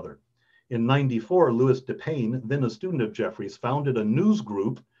with each other. In '94, Louis DePayne, then a student of Jeffries, founded a news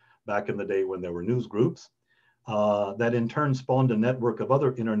group, back in the day when there were news groups, that in turn spawned a network of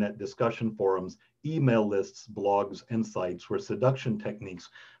other internet discussion forums, email lists, blogs, and sites where seduction techniques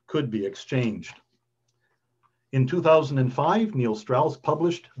could be exchanged. In 2005, Neil Strauss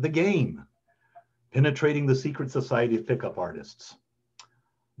published The Game, Penetrating the Secret Society of Pickup Artists.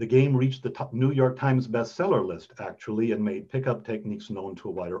 The Game reached the New York Times bestseller list, actually, and made pickup techniques known to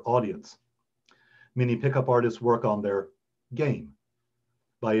a wider audience. Many pickup artists work on their game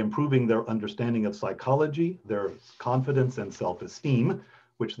by improving their understanding of psychology, their confidence and self-esteem,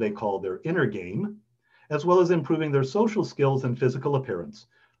 which they call their inner game, as well as improving their social skills and physical appearance,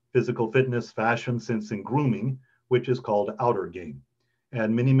 physical fitness, fashion, sense, and grooming, which is called outer game.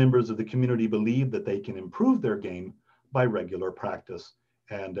 And many members of the community believe that they can improve their game by regular practice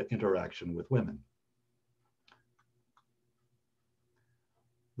and interaction with women.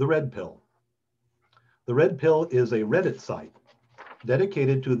 The Red Pill. The Red Pill is a Reddit site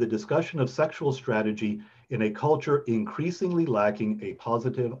dedicated to the discussion of sexual strategy in a culture increasingly lacking a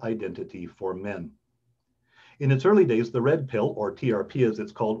positive identity for men. In its early days, the Red Pill, or TRP as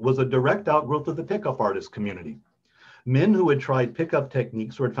it's called, was a direct outgrowth of the pickup artist community. Men who had tried pickup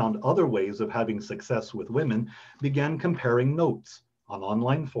techniques or had found other ways of having success with women began comparing notes on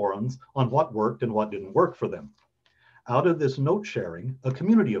online forums on what worked and what didn't work for them. Out of this note sharing, a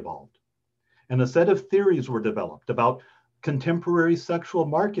community evolved, and a set of theories were developed about contemporary sexual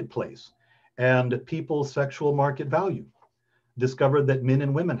marketplace and people's sexual market value, discovered that men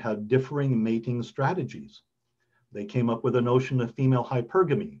and women had differing mating strategies. They came up with a notion of female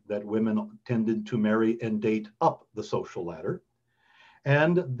hypergamy, that women tended to marry and date up the social ladder,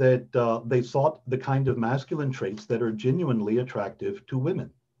 and that they sought the kind of masculine traits that are genuinely attractive to women.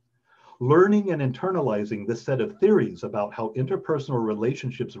 Learning and internalizing this set of theories about how interpersonal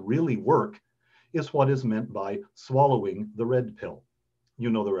relationships really work is what is meant by swallowing the red pill. You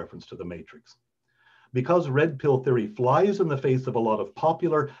know the reference to the Matrix. Because red pill theory flies in the face of a lot of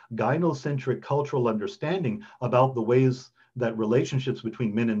popular gynocentric cultural understanding about the ways that relationships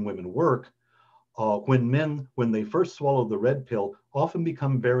between men and women work, when they first swallow the red pill, often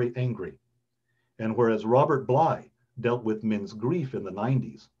become very angry. And whereas Robert Bly dealt with men's grief in the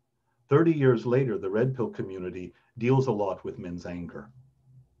 90s, 30 years later, the red pill community deals a lot with men's anger,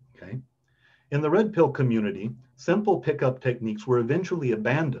 okay? In the red pill community, simple pickup techniques were eventually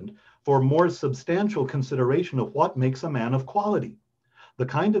abandoned for more substantial consideration of what makes a man of quality, the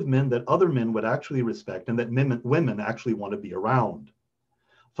kind of men that other men would actually respect and that women actually want to be around.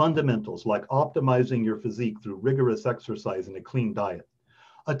 Fundamentals like optimizing your physique through rigorous exercise and a clean diet,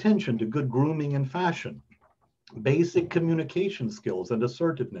 attention to good grooming and fashion, basic communication skills and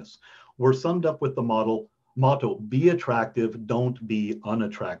assertiveness were summed up with the motto, be attractive, don't be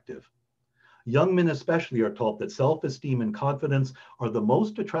unattractive. Young men especially are taught that self-esteem and confidence are the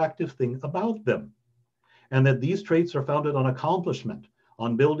most attractive thing about them, and that these traits are founded on accomplishment,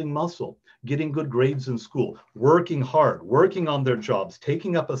 on building muscle, getting good grades in school, working hard, working on their jobs,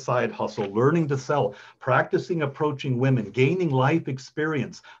 taking up a side hustle, learning to sell, practicing approaching women, gaining life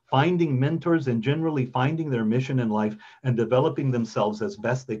experience, finding mentors, and generally finding their mission in life and developing themselves as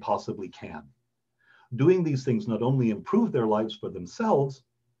best they possibly can. Doing these things not only improve their lives for themselves,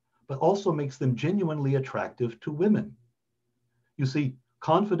 but also makes them genuinely attractive to women. You see,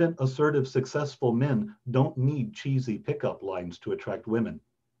 confident, assertive, successful men don't need cheesy pickup lines to attract women.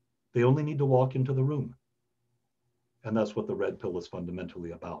 They only need to walk into the room. And that's what the red pill is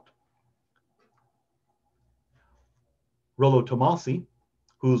fundamentally about. Rollo Tomassi,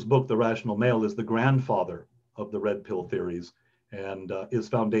 whose book, The Rational Male, is the grandfather of the red pill theories and is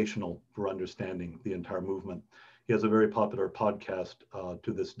foundational for understanding the entire movement. He has a very popular podcast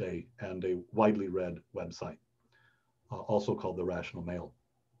to this day and a widely read website, also called The Rational Male.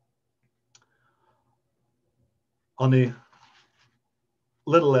 On a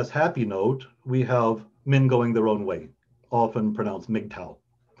little less happy note, we have men going their own way, often pronounced MGTOW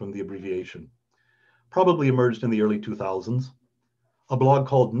from the abbreviation. Probably emerged in the early 2000s. A blog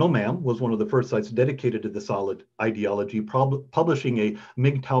called No Ma'am was one of the first sites dedicated to the solid ideology, publishing a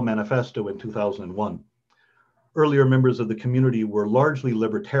MGTOW manifesto in 2001. Earlier members of the community were largely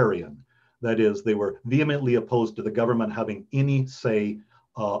libertarian. That is, they were vehemently opposed to the government having any say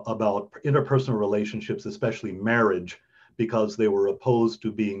about interpersonal relationships, especially marriage, because they were opposed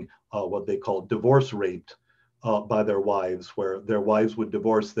to being what they called divorce raped by their wives, where their wives would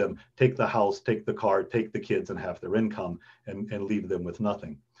divorce them, take the house, take the car, take the kids, and half their income, and leave them with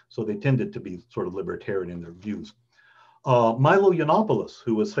nothing. So they tended to be sort of libertarian in their views. Milo Yiannopoulos,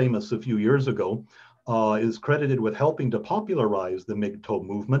 who was famous a few years ago, is credited with helping to popularize the MGTOW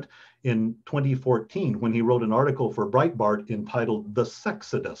movement in 2014 when he wrote an article for Breitbart entitled The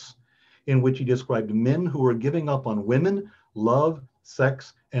Sexodus, in which he described men who were giving up on women, love,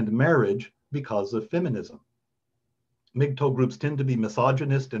 sex, and marriage because of feminism. MGTOW groups tend to be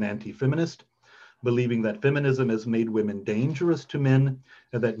misogynist and anti-feminist, believing that feminism has made women dangerous to men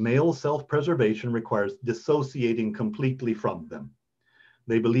and that male self-preservation requires dissociating completely from them.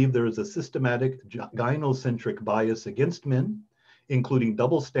 They believe there is a systematic gynocentric bias against men, including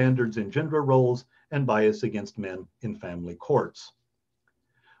double standards in gender roles and bias against men in family courts.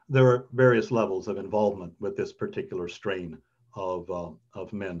 There are various levels of involvement with this particular strain of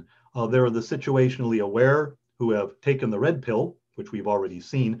men. There are the situationally aware who have taken the red pill, which we've already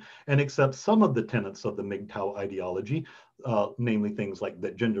seen, and accept some of the tenets of the MGTOW ideology, namely things like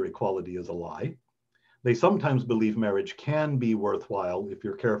that gender equality is a lie. They sometimes believe marriage can be worthwhile if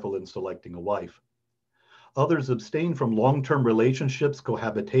you're careful in selecting a wife. Others abstain from long-term relationships,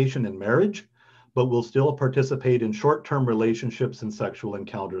 cohabitation, and marriage, but will still participate in short-term relationships and sexual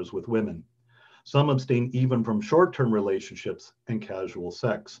encounters with women. Some abstain even from short-term relationships and casual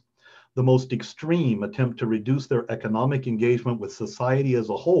sex. The most extreme attempt to reduce their economic engagement with society as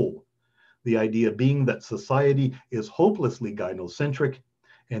a whole, the idea being that society is hopelessly gynocentric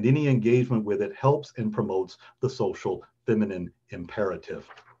and any engagement with it helps and promotes the social feminine imperative.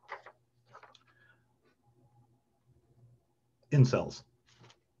 Incels,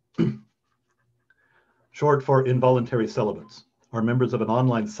 short for involuntary celibates, are members of an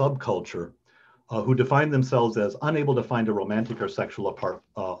online subculture who define themselves as unable to find a romantic or sexual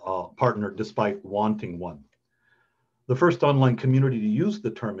partner despite wanting one. The first online community to use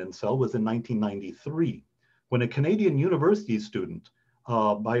the term incel was in 1993, when a Canadian university student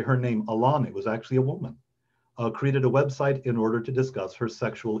by her name Alon, it was actually a woman, created a website in order to discuss her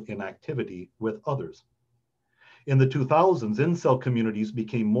sexual inactivity with others. In the 2000s, incel communities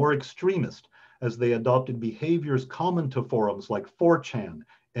became more extremist as they adopted behaviors common to forums like 4chan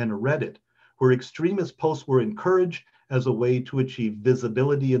and Reddit, where extremist posts were encouraged as a way to achieve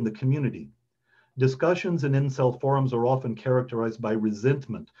visibility in the community. Discussions in incel forums are often characterized by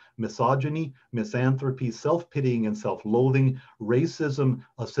resentment, misogyny, misanthropy, self-pitying and self-loathing, racism,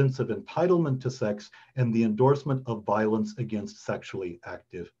 a sense of entitlement to sex, and the endorsement of violence against sexually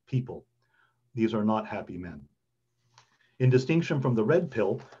active people. These are not happy men. In distinction from the red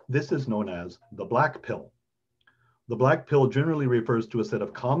pill, this is known as the black pill. The black pill generally refers to a set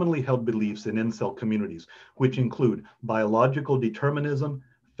of commonly held beliefs in incel communities, which include biological determinism,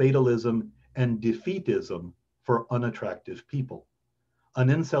 fatalism, and defeatism for unattractive people. An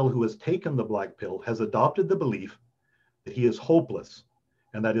incel who has taken the black pill has adopted the belief that he is hopeless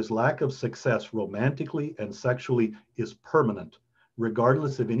and that his lack of success romantically and sexually is permanent,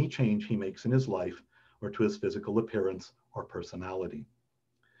 regardless of any change he makes in his life or to his physical appearance or personality.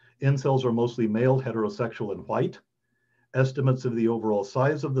 Incels are mostly male, heterosexual, and white. Estimates of the overall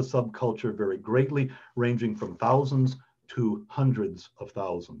size of the subculture vary greatly, ranging from thousands to hundreds of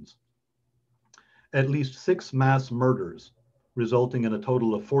thousands. At least 6 mass murders, resulting in a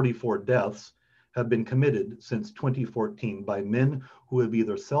total of 44 deaths, have been committed since 2014 by men who have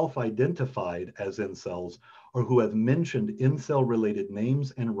either self-identified as incels or who have mentioned incel-related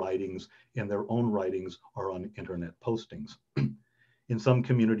names and writings in their own writings or on internet postings. In some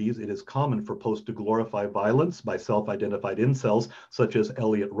communities, it is common for posts to glorify violence by self-identified incels, such as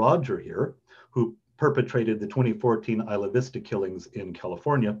Elliot Rodger here, who perpetrated the 2014 Isla Vista killings in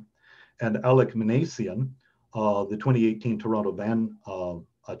California, and Alec Minassian, the 2018 Toronto van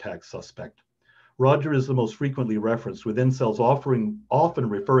attack suspect. Rodger is the most frequently referenced, with incels often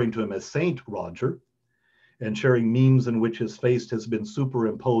referring to him as Saint Rodger and sharing memes in which his face has been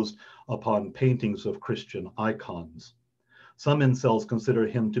superimposed upon paintings of Christian icons. Some incels consider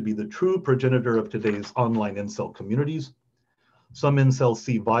him to be the true progenitor of today's online incel communities. Some incels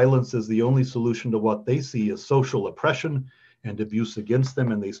see violence as the only solution to what they see as social oppression and abuse against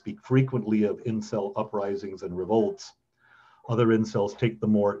them, and they speak frequently of incel uprisings and revolts. Other incels take the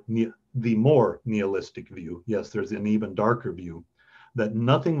more nihilistic view. Yes, there's an even darker view, that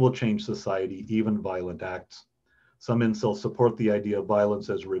nothing will change society, even violent acts. Some incels support the idea of violence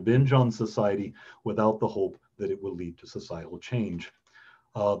as revenge on society without the hope that it will lead to societal change.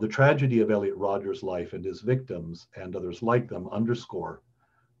 The tragedy of Elliot Rodger's life and his victims and others like them underscore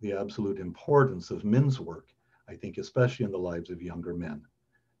the absolute importance of men's work, I think, especially in the lives of younger men.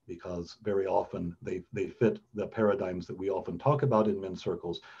 because very often they fit the paradigms that we often talk about in men's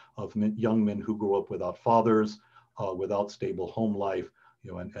circles of young men who grow up without fathers, without stable home life,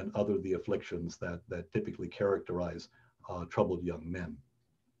 and other the afflictions that typically characterize troubled young men.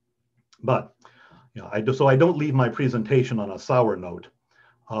 But so I don't leave my presentation on a sour note.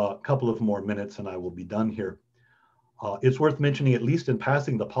 A couple of more minutes and I will be done here. It's worth mentioning, at least in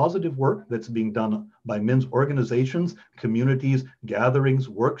passing, the positive work that's being done by men's organizations, communities, gatherings,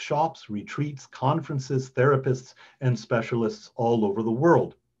 workshops, retreats, conferences, therapists, and specialists all over the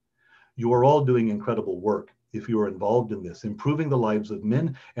world. You are all doing incredible work if you are involved in this, improving the lives of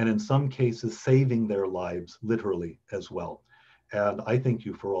men, and in some cases, saving their lives literally as well. And I thank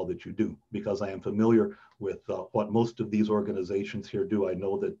you for all that you do, because I am familiar with what most of these organizations here do. I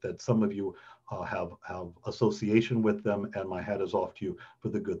know that some of you have association with them, and my hat is off to you for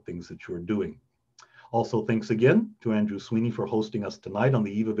the good things that you're doing. Also, thanks again to Andrew Sweeney for hosting us tonight on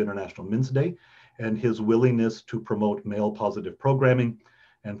the eve of International Men's Day and his willingness to promote male positive programming.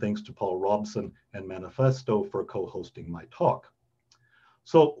 And thanks to Paul Robson and Manifesto for co-hosting my talk.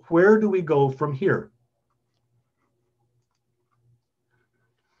 So where do we go from here?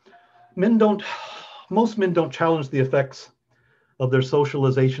 Most men don't challenge the effects of their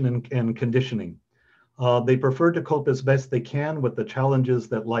socialization and conditioning. They prefer to cope as best they can with the challenges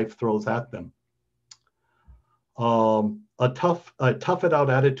that life throws at them. A tough it out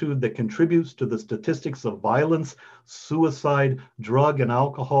attitude that contributes to the statistics of violence, suicide, drug and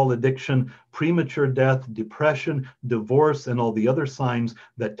alcohol addiction, premature death, depression, divorce, and all the other signs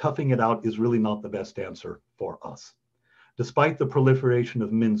that toughing it out is really not the best answer for us. Despite the proliferation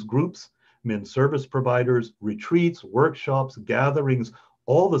of men's groups, men's service providers, retreats, workshops, gatherings,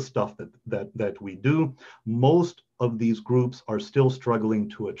 all the stuff that we do, most of these groups are still struggling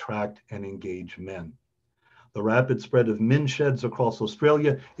to attract and engage men. The rapid spread of men's sheds across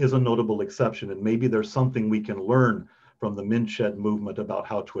Australia is a notable exception, and maybe there's something we can learn from the men's shed movement about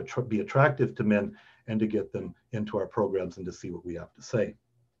how to be attractive to men and to get them into our programs and to see what we have to say.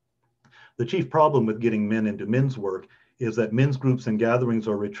 The chief problem with getting men into men's work is that men's groups and gatherings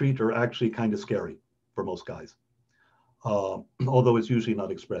or retreat are actually kind of scary for most guys, although it's usually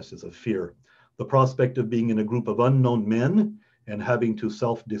not expressed as a fear. The prospect of being in a group of unknown men and having to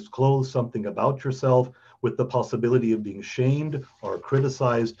self-disclose something about yourself with the possibility of being shamed or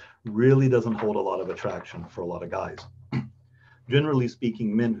criticized really doesn't hold a lot of attraction for a lot of guys. Generally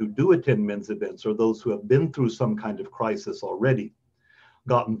speaking, men who do attend men's events are those who have been through some kind of crisis already,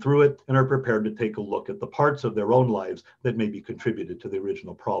 gotten through it, and are prepared to take a look at the parts of their own lives that maybe contributed to the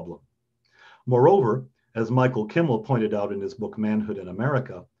original problem. Moreover, as Michael Kimmel pointed out in his book, Manhood in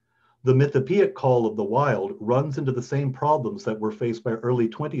America, the mythopoeic call of the wild runs into the same problems that were faced by early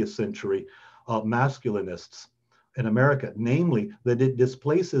 20th century masculinists in America, namely that it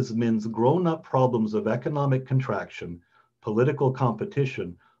displaces men's grown-up problems of economic contraction, political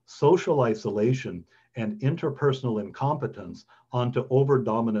competition, social isolation, and interpersonal incompetence onto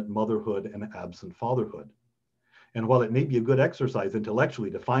over-dominant motherhood and absent fatherhood. And while it may be a good exercise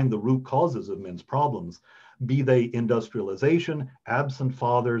intellectually to find the root causes of men's problems, be they industrialization, absent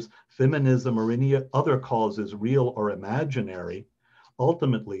fathers, feminism, or any other causes, real or imaginary,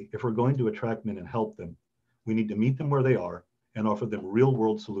 ultimately, if we're going to attract men and help them, we need to meet them where they are and offer them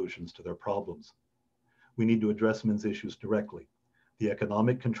real-world solutions to their problems. We need to address men's issues directly. The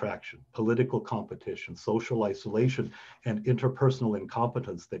economic contraction, political competition, social isolation, and interpersonal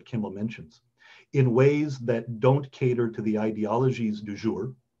incompetence that Kimmel mentions, in ways that don't cater to the ideologies du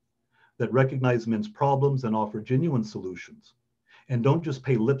jour, that recognize men's problems and offer genuine solutions, and don't just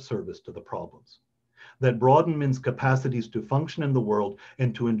pay lip service to the problems, that broaden men's capacities to function in the world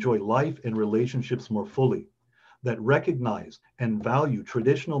and to enjoy life and relationships more fully, that recognize and value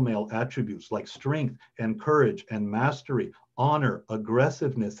traditional male attributes like strength and courage and mastery, honor,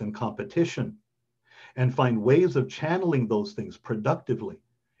 aggressiveness, and competition, and find ways of channeling those things productively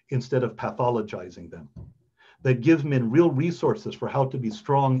instead of pathologizing them, that give men real resources for how to be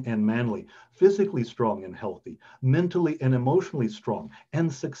strong and manly, physically strong and healthy, mentally and emotionally strong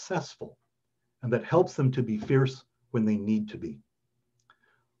and successful, and that helps them to be fierce when they need to be.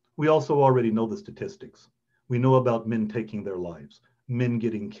 We also already know the statistics. We know about men taking their lives, men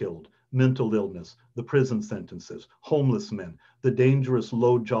getting killed, mental illness, the prison sentences, homeless men, the dangerous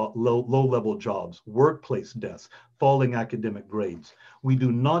low-level jobs, workplace deaths, falling academic grades. We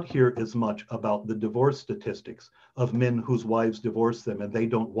do not hear as much about the divorce statistics of men whose wives divorce them and they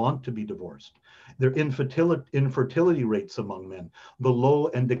don't want to be divorced, their infertility rates among men, the low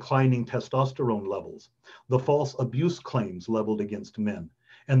and declining testosterone levels, the false abuse claims leveled against men,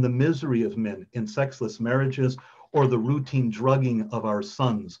 and the misery of men in sexless marriages or the routine drugging of our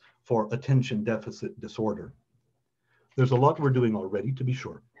sons for attention deficit disorder. There's a lot we're doing already, to be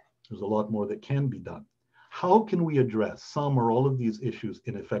sure. There's a lot more that can be done. How can we address some or all of these issues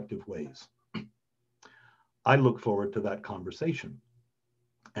in effective ways? I look forward to that conversation.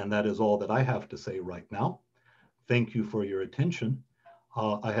 And that is all that I have to say right now. Thank you for your attention.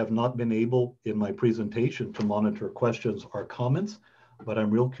 I have not been able in my presentation to monitor questions or comments, but I'm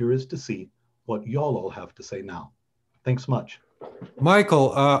real curious to see what y'all all have to say now. Thanks much.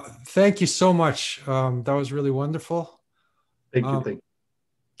 Michael, thank you so much. That was really wonderful. Thank you. Thank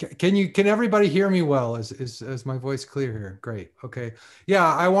you. Can everybody hear me well? Is my voice clear here? Great. Okay. Yeah,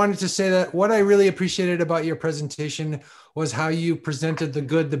 I wanted to say that what I really appreciated about your presentation was how you presented the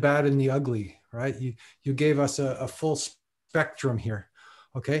good, the bad, and the ugly, right? You gave us a full spectrum here.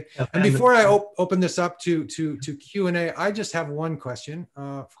 Okay. Yeah, and before I open this up to Q&A, I just have one question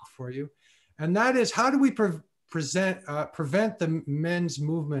for you. And that is, how do we prevent the men's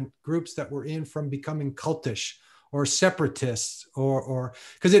movement groups that we're in from becoming cultish or separatists, or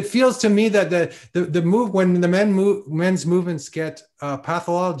because it feels to me that the move, when the men's movements get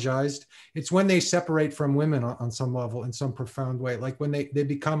pathologized, it's when they separate from women on some level in some profound way, like when they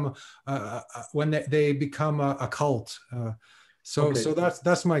become they become a cult. So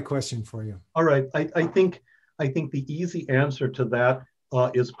that's my question for you. All right, I think the easy answer to that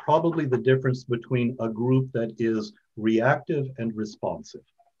is probably the difference between a group that is reactive and responsive.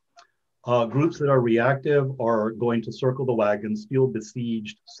 Groups that are reactive are going to circle the wagons, feel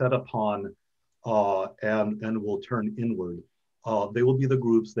besieged, set upon, and will turn inward. They will be the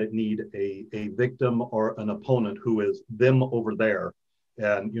groups that need a victim or an opponent who is them over there.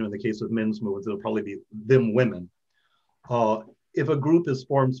 And in the case of men's movements, it'll probably be them women. If a group is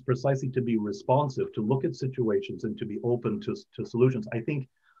formed precisely to be responsive, to look at situations and to be open to solutions, I think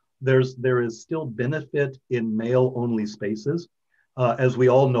there is still benefit in male-only spaces. As we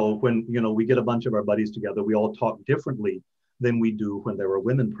all know, when we get a bunch of our buddies together, we all talk differently than we do when there are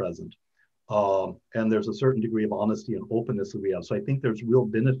women present. And there's a certain degree of honesty and openness that we have. So I think there's real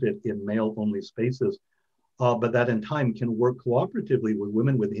benefit in male-only spaces, but that in time can work cooperatively with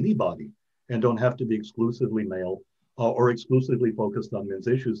women, with anybody, and don't have to be exclusively male or exclusively focused on men's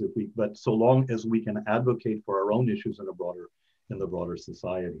issues. But so long as we can advocate for our own issues in the broader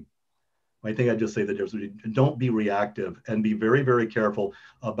society. I think I just say that don't be reactive and be very, very careful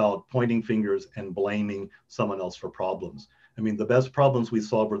about pointing fingers and blaming someone else for problems. I mean, the best problems we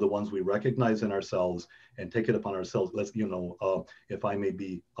solve are the ones we recognize in ourselves and take it upon ourselves. Let's, if I may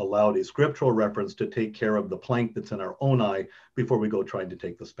be allowed a scriptural reference, to take care of the plank that's in our own eye before we go trying to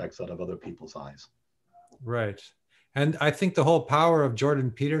take the specks out of other people's eyes. Right. And I think the whole power of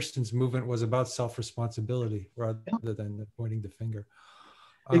Jordan Peterson's movement was about self-responsibility rather than pointing the finger.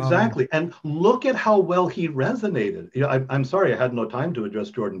 Exactly. And look at how well he resonated. I'm sorry I had no time to address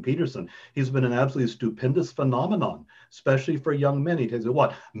Jordan Peterson. He's been an absolutely stupendous phenomenon, especially for young men. He tells you,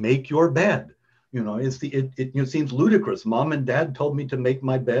 what? Make your bed. It seems ludicrous. Mom and dad told me to make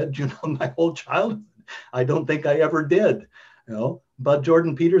my bed, my whole childhood. I don't think I ever did, But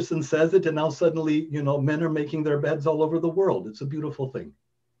Jordan Peterson says it, and now suddenly, men are making their beds all over the world. It's a beautiful thing.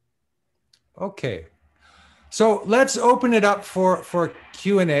 Okay. So let's open it up for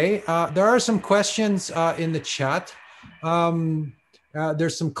Q&A. There are some questions in the chat.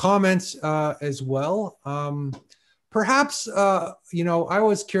 There's some comments as well. Perhaps, I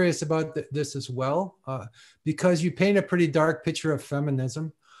was curious about this as well, because you paint a pretty dark picture of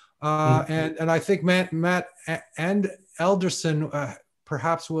feminism. And I think Matt and Elderson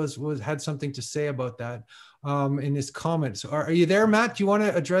perhaps had something to say about that in his comments. Are you there, Matt? Do you want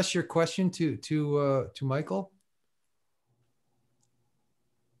to address your question to Michael?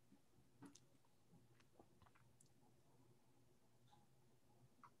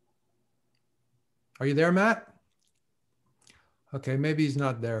 Are you there, Matt? Okay, maybe he's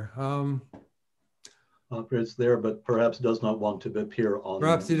not there. It's there, but perhaps does not want to appear on.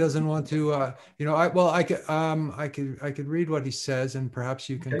 Perhaps he doesn't want to. I could read what he says, and perhaps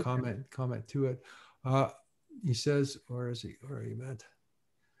you can comment to it. He says, where are you, Matt?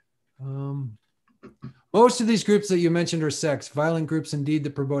 Most of these groups that you mentioned are sex, violent groups indeed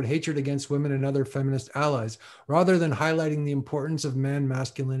that promote hatred against women and other feminist allies, rather than highlighting the importance of man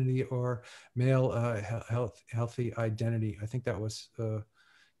masculinity or male healthy identity. I think that was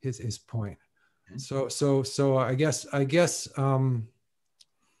his point. So I guess I'm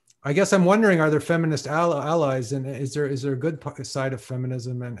wondering, are there feminist allies, and is there a good side of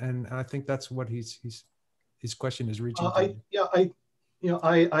feminism? And I think that's what his question is reaching to.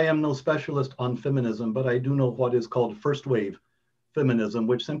 I am no specialist on feminism, but I do know what is called first wave feminism,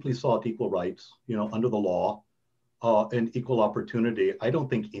 which simply sought equal rights, under the law, and equal opportunity, I don't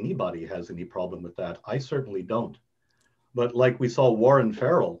think anybody has any problem with that. I certainly don't. But like we saw Warren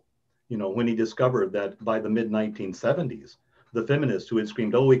Farrell, you know, when he discovered that by the mid-1970s, the feminists who had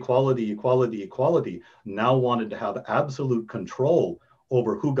screamed, oh, equality, equality, equality, now wanted to have absolute control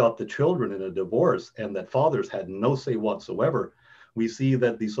over who got the children in a divorce, and that fathers had no say whatsoever. We see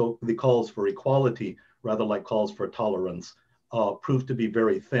that the calls for equality, rather like calls for tolerance, proved to be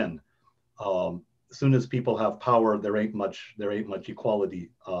very thin. As soon as people have power, there ain't much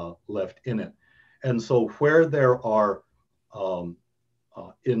equality left in it. And so where there are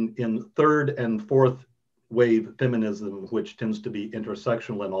in third and fourth wave feminism, which tends to be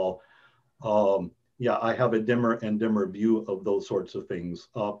intersectional and all, yeah, I have a dimmer and dimmer view of those sorts of things,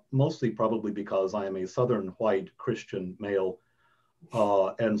 mostly probably because I am a Southern white Christian male.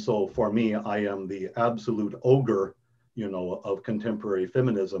 And so for me, I am the absolute ogre, you know, of contemporary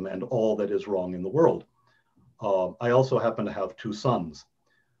feminism and all that is wrong in the world. I also happen to have two sons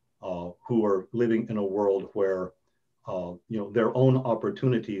who are living in a world where you know, their own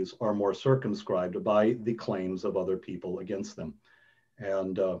opportunities are more circumscribed by the claims of other people against them.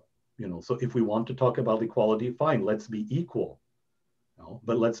 And, you know, so if we want to talk about equality, fine, let's be equal, you know,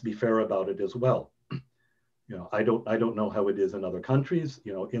 but let's be fair about it as well. You know, I don't know how it is in other countries.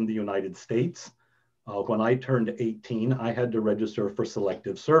 You know, in the United States, when I turned 18, I had to register for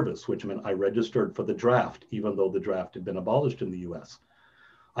selective service, which meant I registered for the draft, even though the draft had been abolished in the US.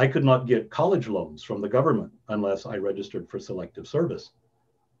 I could not get college loans from the government unless I registered for selective service.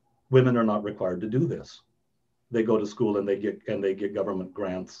 Women are not required to do this. They go to school and they get government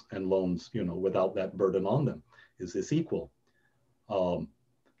grants and loans, you know, without that burden on them. Is this equal?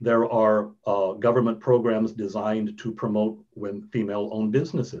 There are government programs designed to promote when female-owned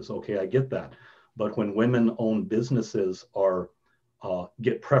businesses. Okay, I get that. But when women-owned businesses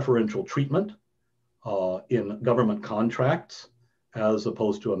get preferential treatment in government contracts, as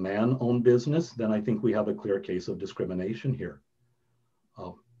opposed to a man-owned business, then I think we have a clear case of discrimination here.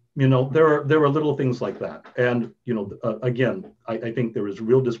 You know, there are little things like that. And, you know, again, I think there is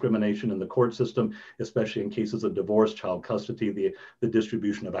real discrimination in the court system, especially in cases of divorce, child custody, the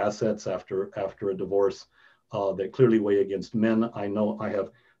distribution of assets after a divorce that clearly weigh against men. I know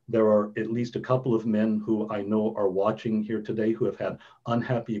there are at least a couple of men who I know are watching here today who have had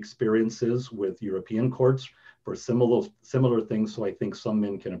unhappy experiences with European courts for similar things. So I think some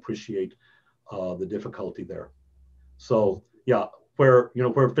men can appreciate the difficulty there. So yeah, where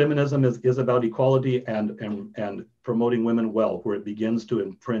feminism is about equality and promoting women well, where it begins to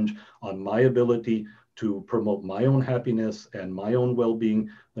infringe on my ability to promote my own happiness and my own well-being,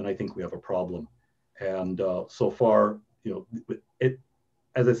 then I think we have a problem. And so far, you know,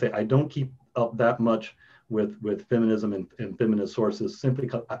 as I say, I don't keep up that much with feminism and feminist sources simply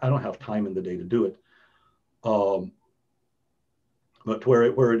because I don't have time in the day to do it. But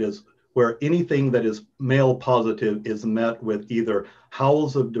where anything that is male positive is met with either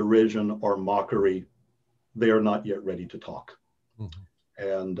howls of derision or mockery, they are not yet ready to talk. Mm-hmm.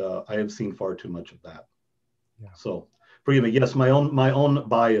 And I have seen far too much of that. Yeah. So forgive me. Yes, my own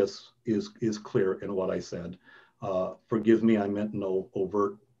bias is clear in what I said. Forgive me, I meant no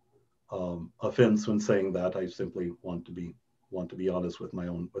overt offense when saying that. I simply want to be honest with my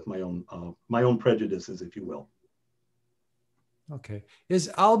own prejudices, if you will. Okay. Is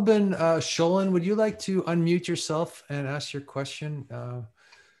Albin Schollen, would you like to unmute yourself and ask your question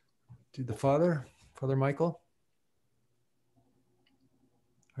to the Father Michael?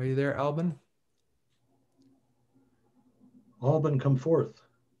 Are you there, Albin? Albin, come forth.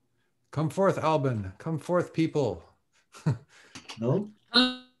 Come forth, Albin. Come forth, people. No?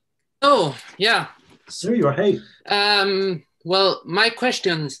 Oh, yeah. There you are. Hey. Well, my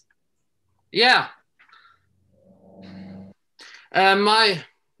questions, yeah. My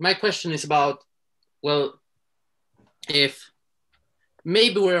question is about, well, if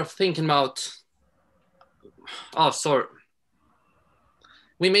maybe we're thinking about,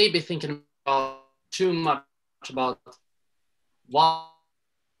 we may be thinking about too much about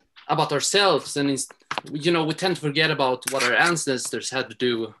ourselves, and you know, we tend to forget about what our ancestors had to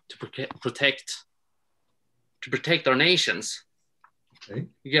do to protect our nations. Okay.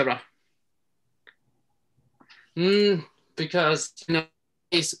 Yeah. Because, you know,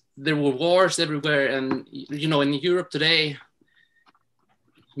 there were wars everywhere, and you know, in Europe today,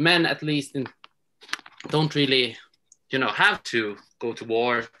 men at least don't really, you know, have to go to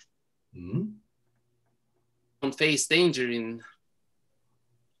war. Mm-hmm. Don't face danger in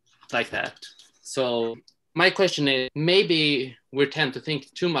like that. So my question is, maybe we tend to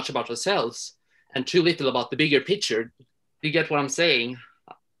think too much about ourselves and too little about the bigger picture. Do you get what I'm saying?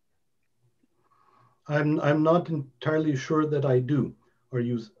 I'm not entirely sure that I do. Are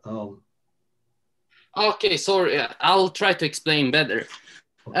you? Okay, sorry. I'll try to explain better.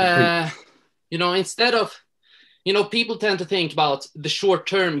 Okay, You know, instead of, you know, people tend to think about the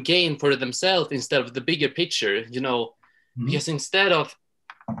short-term gain for themselves instead of the bigger picture, you know, because instead of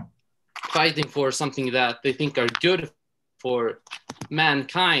fighting for something that they think are good for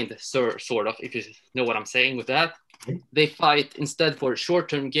mankind, sort of, if you know what I'm saying with that, they fight instead for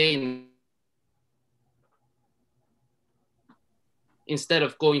short-term gain instead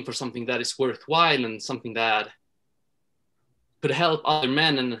of going for something that is worthwhile and something that could help other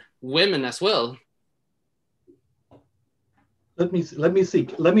men and women as well. Let me see.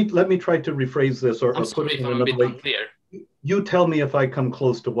 Let me try to rephrase this or I'm put sorry it if in I'm a another bit way. unclear. You tell me if I come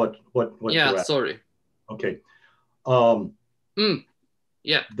close to what Yeah, you're at. sorry. Okay.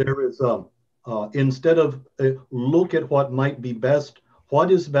 Yeah. There is instead of look at what might be best,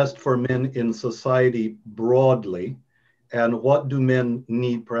 what is best for men in society broadly, and what do men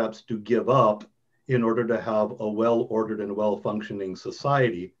need perhaps to give up in order to have a well-ordered and well-functioning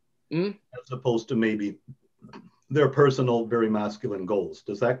society, as opposed to maybe their personal, very masculine goals.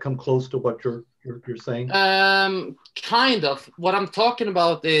 Does that come close to what you're saying? Kind of. What I'm talking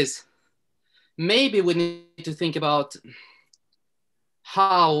about is maybe we need to think about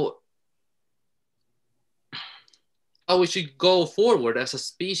how we should go forward as a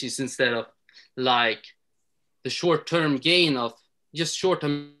species instead of like the short-term gain of just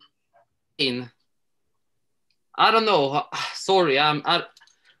short-term gain. I don't know. Sorry, I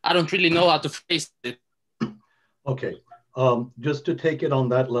don't really know how to phrase it. Okay. Just to take it on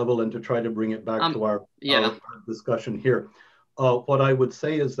that level and to try to bring it back to our discussion here. What I would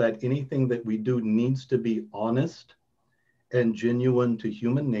say is that anything that we do needs to be honest and genuine to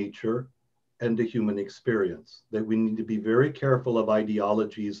human nature and to human experience. That we need to be very careful of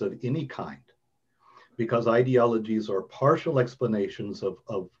ideologies of any kind, because ideologies are partial explanations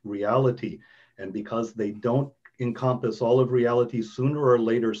of reality. And because they don't encompass all of reality, sooner or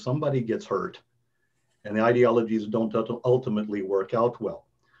later somebody gets hurt. And the ideologies don't ultimately work out well.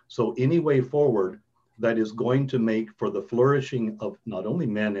 So any way forward that is going to make for the flourishing of not only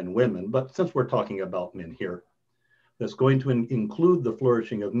men and women, but since we're talking about men here, that's going to include the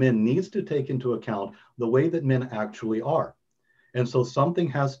flourishing of men needs to take into account the way that men actually are. And so something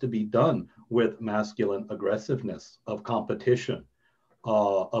has to be done with masculine aggressiveness, of competition,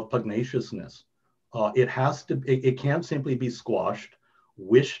 of pugnaciousness. It can't simply be squashed,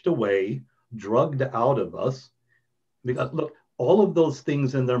 wished away, drugged out of us. Because look, all of those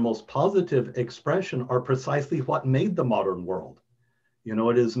things in their most positive expression are precisely what made the modern world. You know,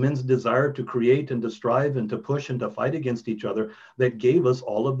 it is men's desire to create and to strive and to push and to fight against each other that gave us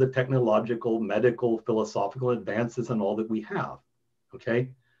all of the technological, medical, philosophical advances and all that we have, okay?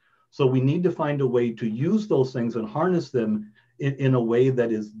 So we need to find a way to use those things and harness them in a way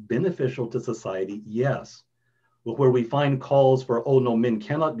that is beneficial to society, yes. But where we find calls for, oh no, men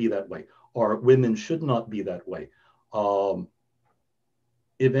cannot be that way, or women should not be that way.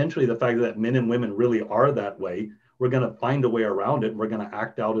 Eventually, the fact that men and women really are that way, we're going to find a way around it. And we're going to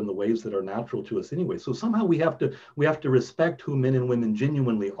act out in the ways that are natural to us anyway. So somehow we have to respect who men and women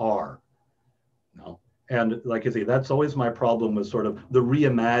genuinely are. No. And like I say, that's always my problem with sort of the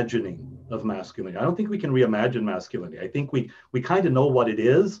reimagining of masculinity. I don't think we can reimagine masculinity. I think we kind of know what it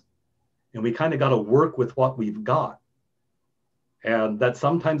is, and we kind of got to work with what we've got. And that's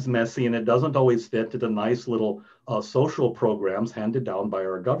sometimes messy, and it doesn't always fit to the nice little social programs handed down by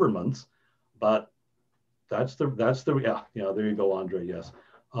our governments. But that's the yeah, there you go, Andre, yes.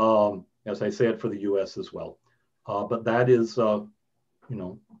 As I say it for the US as well. But that is, you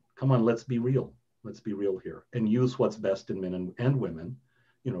know, come on, let's be real. Let's be real here and use what's best in men and women,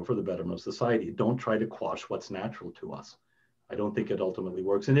 you know, for the betterment of society. Don't try to quash what's natural to us. I don't think it ultimately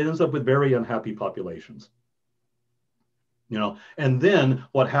works. And it ends up with very unhappy populations. You know, and then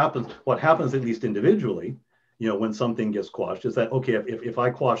what happens at least individually, you know, when something gets quashed is that, okay, if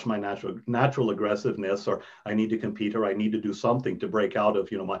I quash my natural aggressiveness, or I need to compete, or I need to do something to break out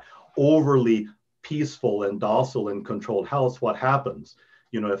of, you know, my overly peaceful and docile and controlled house, what happens?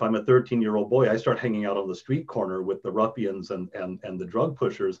 You know, if I'm a 13-year-old boy, I start hanging out on the street corner with the ruffians and the drug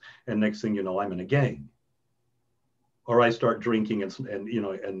pushers, and next thing you know, I'm in a gang. Or I start drinking and you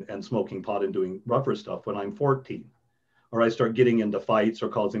know, and smoking pot and doing rougher stuff when I'm 14. Or I start getting into fights or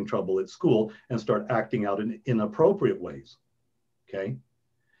causing trouble at school and start acting out in inappropriate ways, okay?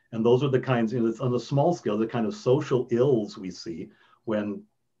 And those are the kinds, you know, it's on the small scale, the kind of social ills we see when,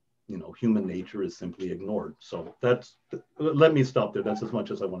 you know, human nature is simply ignored. So that's, let me stop there. That's as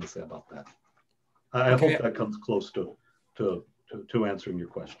much as I want to say about that. I hope that comes close to answering your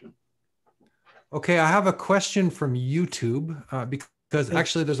question. Okay, I have a question from YouTube because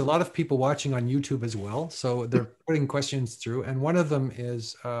actually there's a lot of people watching on YouTube as well. So they're putting questions through. And one of them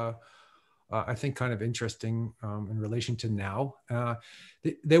is, I think, kind of interesting in relation to now.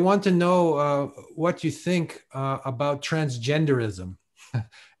 They want to know what you think about transgenderism.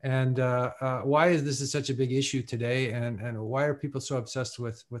 And why is this such a big issue today? And why are people so obsessed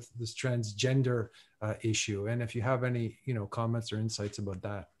with this transgender issue? And if you have any, comments or insights about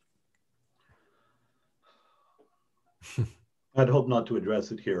that. I'd hope not to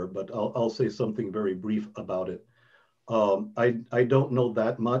address it here, but I'll say something very brief about it. I don't know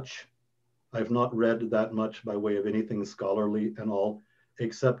that much. I've not read that much by way of anything scholarly and all,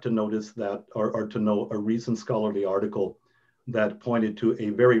 except to notice that, or to know a recent scholarly article that pointed to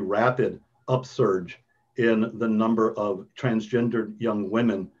a very rapid upsurge in the number of transgendered young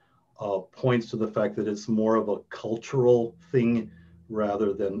women, points to the fact that it's more of a cultural thing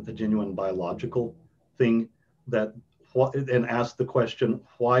rather than a genuine biological thing, and ask the question,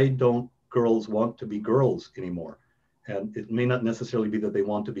 why don't girls want to be girls anymore? And it may not necessarily be that they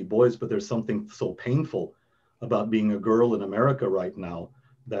want to be boys, but there's something so painful about being a girl in America right now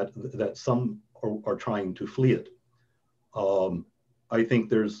that some are trying to flee it. I think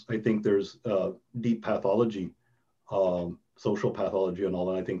there's deep pathology, social pathology and all,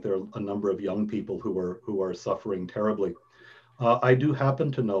 and I think there are a number of young people who are suffering terribly. I do happen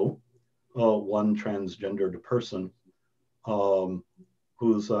to know one transgendered person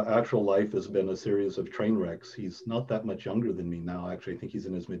whose actual life has been a series of train wrecks. He's not that much younger than me now. Actually, I think he's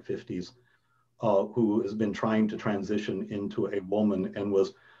in his mid-50s, who has been trying to transition into a woman and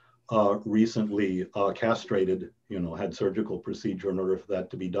was recently castrated, had surgical procedure in order for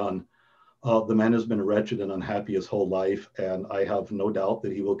that to be done. The man has been wretched and unhappy his whole life, and I have no doubt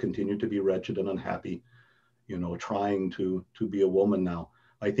that he will continue to be wretched and unhappy, trying to be a woman now.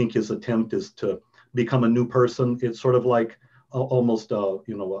 I think his attempt is to become a new person. It's sort of like almost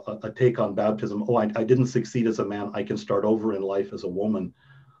a take on baptism. Oh, I didn't succeed as a man. I can start over in life as a woman.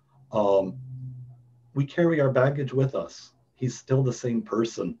 We carry our baggage with us. He's still the same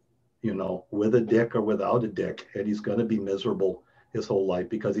person, with a dick or without a dick, and he's going to be miserable his whole life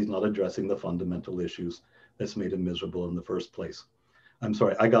because he's not addressing the fundamental issues that's made him miserable in the first place. I'm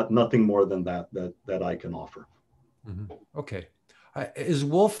sorry, I got nothing more than that I can offer. Mm-hmm. Okay. Is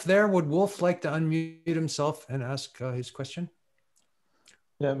Wolf there? Would Wolf like to unmute himself and ask his question?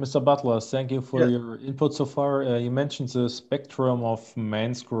 Yeah, Mr. Butler, thank you for your input so far. You mentioned the spectrum of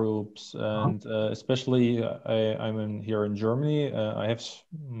men's groups, and especially I'm here in Germany. I have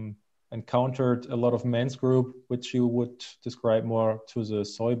encountered a lot of men's group, which you would describe more to the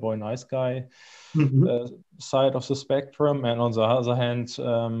soy boy nice guy side of the spectrum. And on the other hand,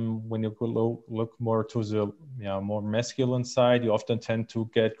 when you look more to the more masculine side, you often tend to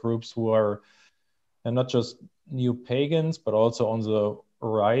get groups who are not just new pagans, but also on the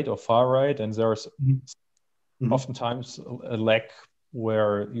right or far right, and there's oftentimes a lack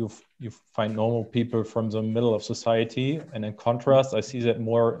where you find normal people from the middle of society, and in contrast I see that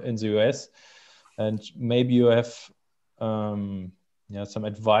more in the US. And maybe you have some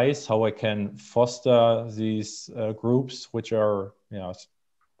advice how I can foster these groups which are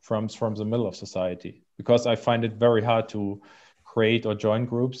from the middle of society, because I find it very hard to create or join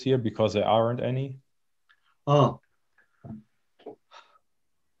groups here because there aren't any.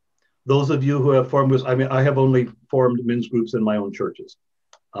 Those of you who have formed groups, I have only formed men's groups in my own churches.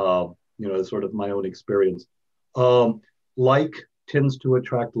 It's sort of my own experience. Like tends to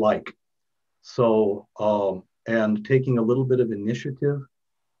attract like. So, and taking a little bit of initiative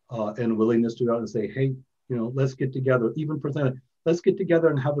and willingness to go out and say, hey, let's get together, even for that, let's get together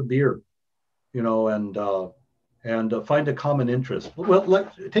and have a beer, and find a common interest.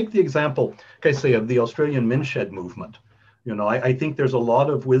 Well, take the example, say, of the Australian men's shed movement. I think there's a lot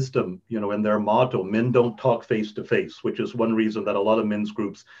of wisdom, in their motto, men don't talk face to face, which is one reason that a lot of men's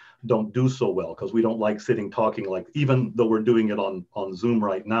groups don't do so well, because we don't like sitting talking, like, even though we're doing it on Zoom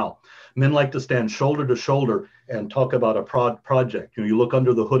right now. Men like to stand shoulder to shoulder and talk about a project. You look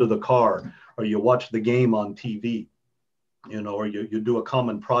under the hood of the car, or you watch the game on TV, or you do a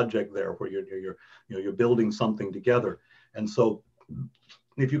common project there where you're building something together. And so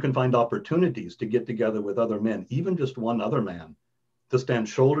if you can find opportunities to get together with other men, even just one other man, to stand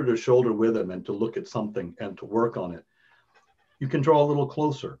shoulder to shoulder with him and to look at something and to work on it, you can draw a little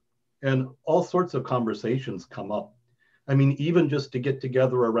closer, and all sorts of conversations come up. Even just to get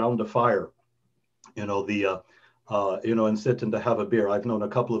together around a fire, and sit and to have a beer. I've known a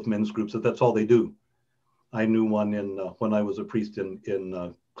couple of men's groups that's all they do. I knew one when I was a priest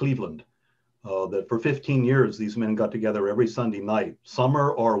in Cleveland. That for 15 years, these men got together every Sunday night, summer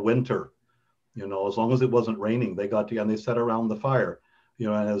or winter, You know, as long as it wasn't raining, they got together and they sat around the fire. You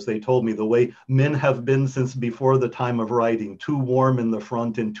know, and as they told me, the way men have been since before the time of writing, too warm in the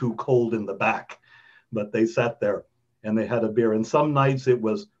front and too cold in the back. But they sat there and they had a beer. And some nights it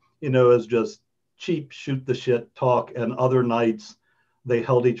was, you know, it was just cheap, shoot the shit talk. And other nights they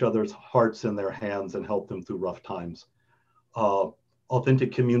held each other's hearts in their hands and helped them through rough times.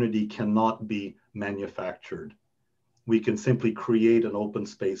 Authentic community cannot be manufactured. We can simply create an open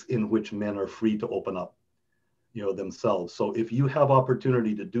space in which men are free to open up, you know, themselves. So if you have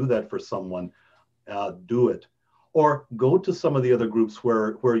opportunity to do that for someone, do it. Or go to some of the other groups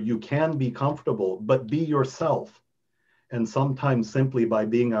where you can be comfortable, but be yourself. And sometimes simply by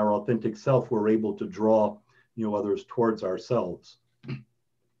being our authentic self, we're able to draw, you know, others towards ourselves.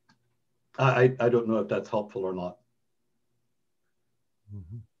 I don't know if that's helpful or not.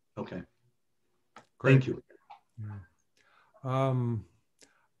 Mm-hmm. Okay. Great. Thank you. Yeah.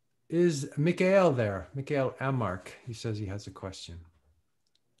 Is Mikhail there? Mikhail Amark. He says he has a question.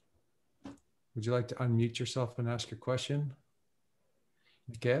 Would you like to unmute yourself and ask your question,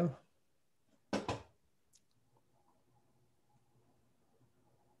 Mikhail?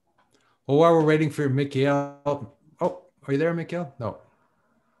 Well, while we're waiting for Mikhail, oh, are you there, Mikhail? No.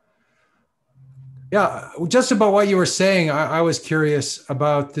 Yeah, just about what you were saying, I was curious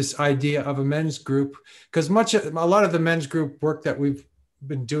about this idea of a men's group, because a lot of the men's group work that we've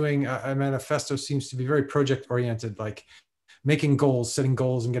been doing at Manifesto seems to be very project oriented, like making goals, setting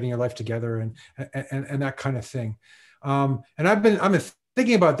goals, and getting your life together, and that kind of thing. And I'm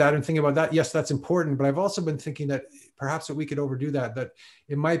thinking about that and thinking about that. Yes, that's important, but I've also been thinking that perhaps that we could overdo that. That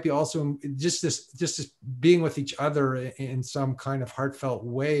it might be also just this being with each other in some kind of heartfelt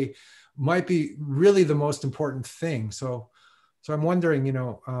way might be really the most important thing. So I'm wondering, you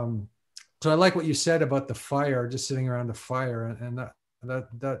know, so I like what you said about the fire, just sitting around a fire, and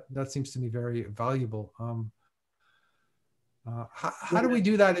that seems to me very valuable. How do we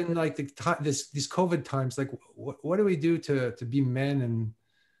do that in like these COVID times? Like, what do we do to be men in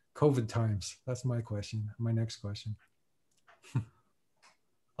COVID times? That's my question. My next question.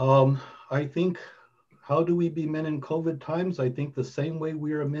 I think, how do we be men in COVID times? I think the same way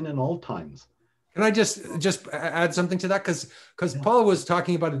we are men in all times. Can I just add something to that? Because Paula was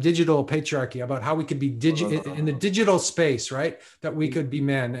talking about a digital patriarchy, about how we could be in the digital space, right? That we could be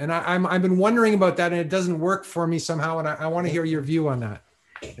men. And I've been wondering about that, and it doesn't work for me somehow. And I want to hear your view on that.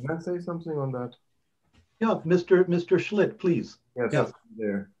 Can I say something on that? Yeah, Mr. Schlitt, please. Yes, Yeah.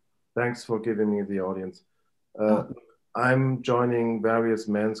 there. Thanks for giving me the audience. I'm joining various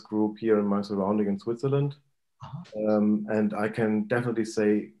men's group here in my surrounding in Switzerland. And I can definitely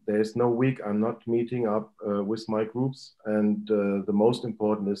say there's no week I'm not meeting up with my groups. And the most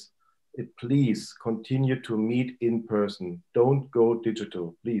important is, please continue to meet in person. Don't go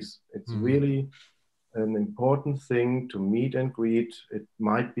digital, please. It's really an important thing to meet and greet. It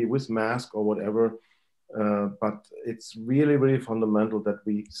might be with mask or whatever, but it's really, really fundamental that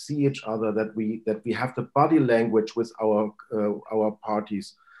we see each other, that we have the body language with our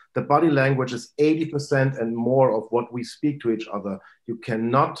parties. The body language is 80% and more of what we speak to each other. You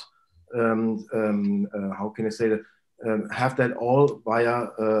cannot, how can I say that, have that all via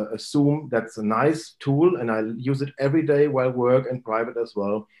a Zoom. That's a nice tool, and I use it every day while work and private as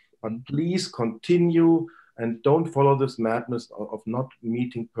well. But please continue and don't follow this madness of not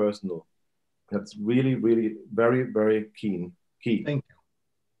meeting personal. That's really, really very, very key.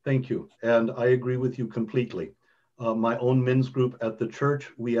 Thank you. And I agree with you completely. My own men's group at the church,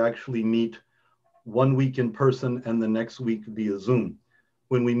 we actually meet 1 week in person and the next week via Zoom.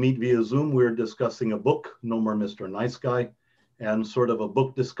 When we meet via Zoom, we're discussing a book, No More Mr. Nice Guy, and sort of a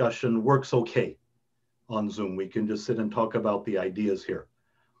book discussion works okay on Zoom. We can just sit and talk about the ideas here.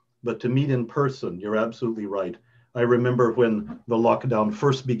 But to meet in person, you're absolutely right. I remember when the lockdown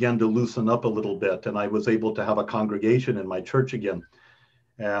first began to loosen up a little bit and I was able to have a congregation in my church again.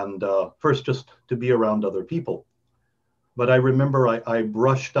 And first just to be around other people. But I remember I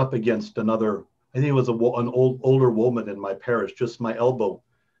brushed up against another, I think it was an older woman in my parish, just my elbow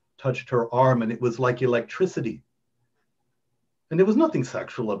touched her arm and it was like electricity. And there was nothing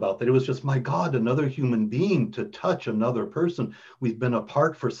sexual about that. It was just, my God, another human being to touch another person. We've been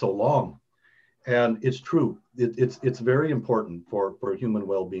apart for so long. And it's true. It's very important for human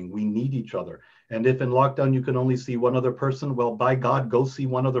well-being. We need each other. And if in lockdown you can only see one other person, well, by God, go see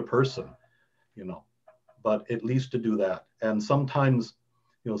one other person, you know. But at least to do that. And sometimes,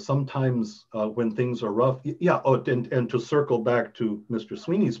 you know, when things are rough, yeah. Oh, and to circle back to Mr.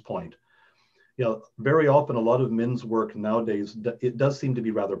 Sweeney's point, you know, very often a lot of men's work nowadays, it does seem to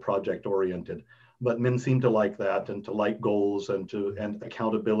be rather project oriented, but men seem to like that and to like goals and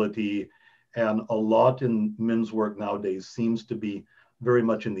accountability And a lot in men's work nowadays seems to be very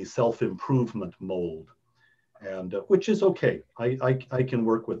much in the self-improvement mold, and which is okay. I can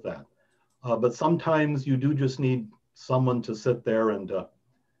work with that. But sometimes you do just need someone to sit there and,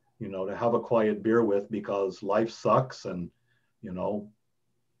 you know, to have a quiet beer with, because life sucks. And, you know,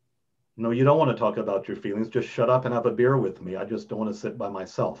 no, you don't want to talk about your feelings. Just shut up and have a beer with me. I just don't want to sit by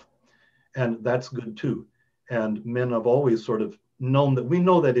myself. And that's good too. And men have always sort of known that, we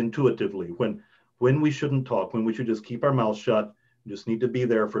know that intuitively, when we shouldn't talk, when we should just keep our mouths shut, we just need to be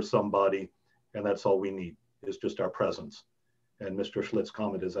there for somebody. And that's all we need, is just our presence. And Mr. Schlitt's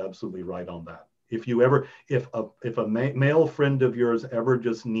comment is absolutely right on that. If you ever, if a male friend of yours ever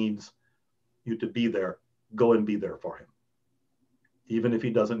just needs you to be there, go and be there for him, even if he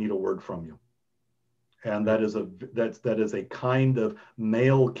doesn't need a word from you. And that is a kind of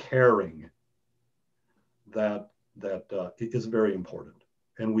male caring that is very important,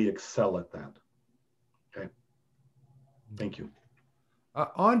 and we excel at that. Okay, thank you.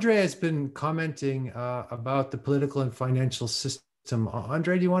 Andre has been commenting about the political and financial system.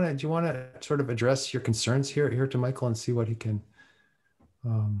 Andre, do you want to sort of address your concerns here to Michael and see what he can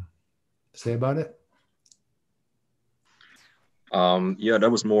say about it? Yeah,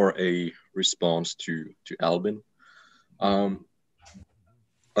 that was more a response to Albin. I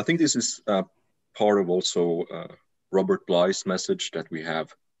think this is part of also Robert Bly's message that we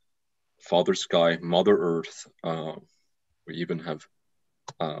have Father Sky, Mother Earth. We even have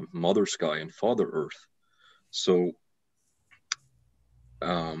Mother Sky and Father Earth. So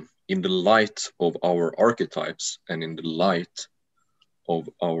in the light of our archetypes and in the light of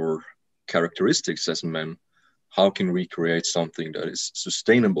our characteristics as men, how can we create something that is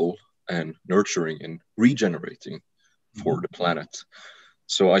sustainable and nurturing and regenerating for the planet?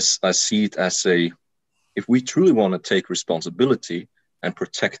 So I see it as if we truly want to take responsibility and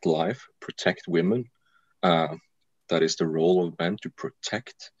protect life, protect women, that is the role of men, to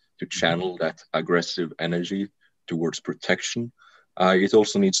protect, to channel that aggressive energy towards protection. It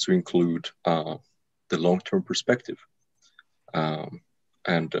also needs to include the long-term perspective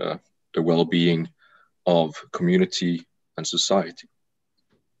and the well-being of community and society.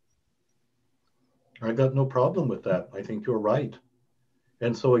 I got no problem with that. I think you're right.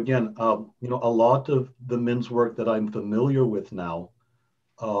 And so again, you know, a lot of the men's work that I'm familiar with now,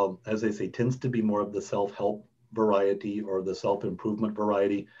 as I say, tends to be more of the self-help variety or the self-improvement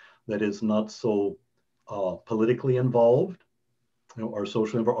variety that is not so politically involved, you know, or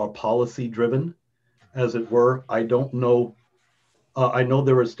socially involved, or policy driven, as it were. I don't know. I know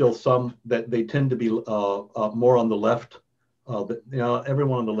there are still some that they tend to be more on the left. But, you know,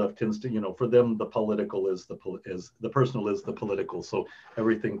 everyone on the left tends to, you know, for them the political is the personal is the political. So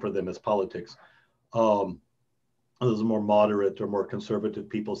everything for them is politics. Those more moderate or more conservative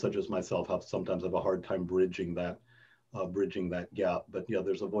people, such as myself, sometimes have a hard time bridging that gap. But yeah,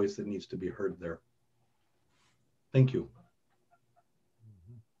 there's a voice that needs to be heard there. Thank you.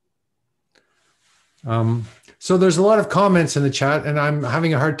 So there's a lot of comments in the chat, and I'm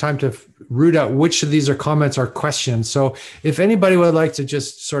having a hard time to root out which of these are comments or questions. So if anybody would like to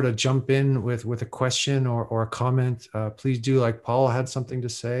just sort of jump in with a question or a comment, please do. Like Paul had something to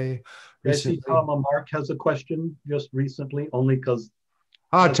say recently. I see Tom Mark has a question just recently, only because.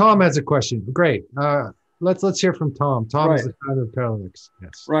 Tom has a question. Great. Let's hear from Tom. Tom is the founder of Parallax.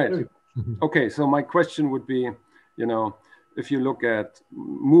 Yes. Right. Okay. So my question would be, you know, if you look at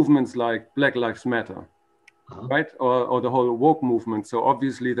movements like Black Lives Matter, right? Or the whole woke movement. So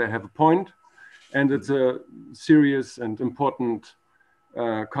obviously they have a point, and it's a serious and important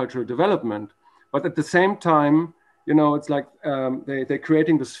cultural development. But at the same time, you know, it's like they're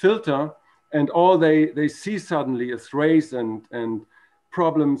creating this filter, and all they see suddenly is race and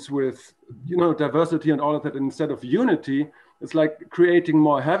problems with, you know, diversity and all of that. And instead of unity, it's like creating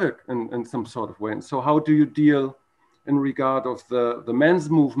more havoc in some sort of way. And so how do you deal in regard of the men's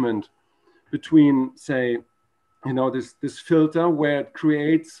movement between, say, you know, this filter where it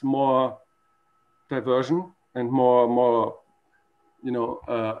creates more diversion and more you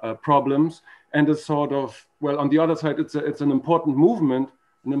know, problems, and a sort of, well, on the other side, it's an important movement,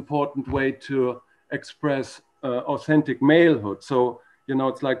 an important way to express authentic malehood. So, you know,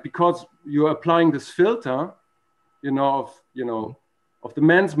 it's like, because you're applying this filter, you know, of the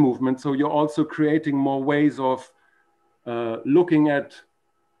men's movement, so you're also creating more ways of looking at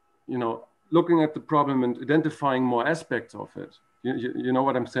the problem and identifying more aspects of it. You know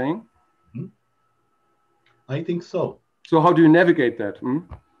what I'm saying? I think so. So how do you navigate that?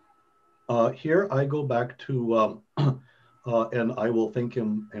 Here I go back to, and I will thank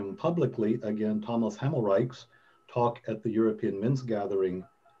him publicly again, Thomas Hammelreich's talk at the European Men's Gathering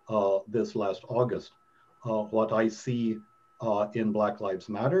this last August. What I see in Black Lives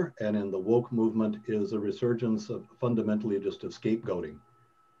Matter and in the woke movement is a resurgence of fundamentally just of scapegoating.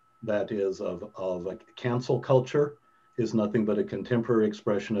 That is of a cancel culture is nothing but a contemporary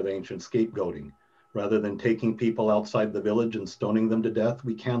expression of ancient scapegoating. Rather than taking people outside the village and stoning them to death,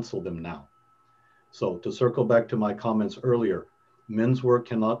 we cancel them now. So to circle back to my comments earlier, men's work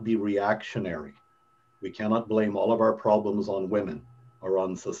cannot be reactionary. We cannot blame all of our problems on women or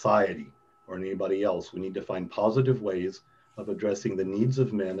on society or anybody else. We need to find positive ways of addressing the needs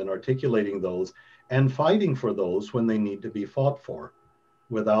of men and articulating those and fighting for those when they need to be fought for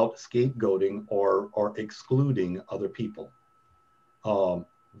without scapegoating or excluding other people.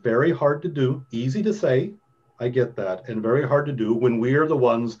 Very hard to do, easy to say, I get that, and very hard to do when we are the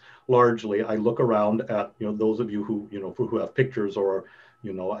ones largely. I look around at those of you who who have pictures or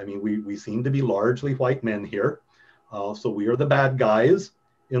I mean we seem to be largely white men here, so we are the bad guys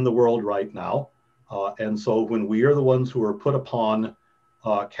in the world right now, and so when we are the ones who are put upon,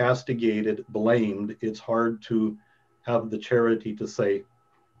 castigated, blamed, it's hard to have the charity to say,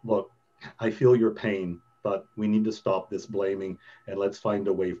 look, I feel your pain, but we need to stop this blaming and let's find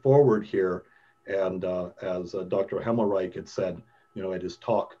a way forward here. And as Dr. Hemmelreich had said, at his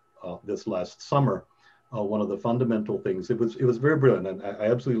talk this last summer, one of the fundamental things, it was very brilliant, and I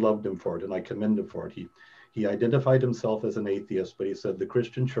absolutely loved him for it, and I commend him for it. He identified himself as an atheist, but he said the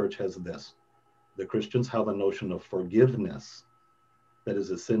Christian church has this. The Christians have a notion of forgiveness that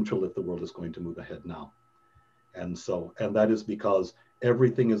is essential if the world is going to move ahead now. And that is because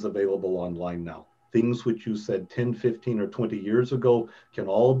everything is available online now. Things which you said 10, 15, or 20 years ago can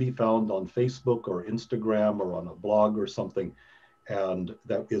all be found on Facebook or Instagram or on a blog or something. And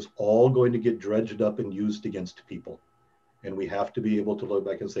that is all going to get dredged up and used against people. And we have to be able to look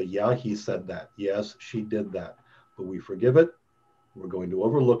back and say, yeah, he said that. Yes, she did that. But we forgive it. We're going to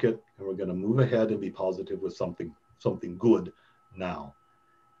overlook it. And we're going to move ahead and be positive with something good now.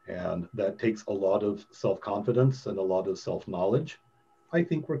 And that takes a lot of self-confidence and a lot of self-knowledge. I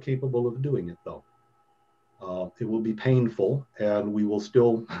think we're capable of doing it, though. It will be painful, and we'll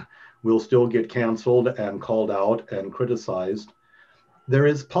still get canceled and called out and criticized. There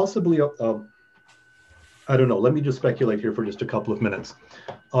is possibly I don't know, let me just speculate here for just a couple of minutes.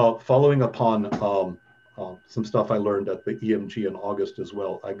 Following upon some stuff I learned at the EMG in August as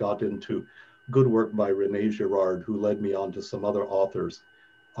well, I got into good work by René Girard, who led me on to some other authors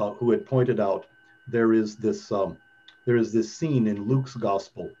who had pointed out there is this scene in Luke's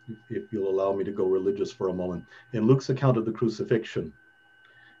gospel, if you'll allow me to go religious for a moment. In Luke's account of the crucifixion,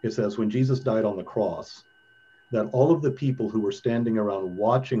 it says when Jesus died on the cross, that all of the people who were standing around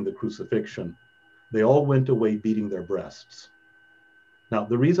watching the crucifixion, they all went away beating their breasts. Now,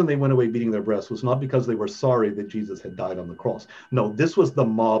 the reason they went away beating their breasts was not because they were sorry that Jesus had died on the cross. No, this was the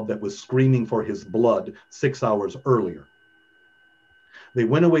mob that was screaming for his blood 6 hours earlier. They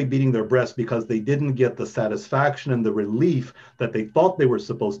went away beating their breasts because they didn't get the satisfaction and the relief that they thought they were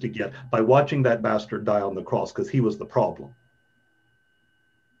supposed to get by watching that bastard die on the cross, because he was the problem.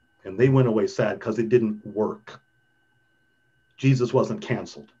 And they went away sad because it didn't work. Jesus wasn't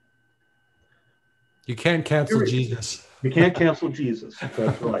canceled. You can't cancel Jesus. You can't cancel Jesus.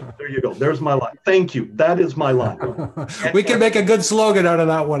 That's right. There you go. There's my line. Thank you. That is my line. We can make a good slogan out of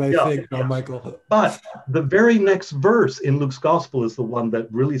that one, I think, Michael. But the very next verse in Luke's gospel is the one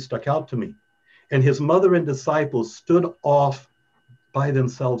that really stuck out to me. And his mother and disciples stood off by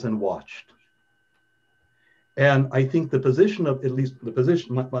themselves and watched. And I think the position of, at least the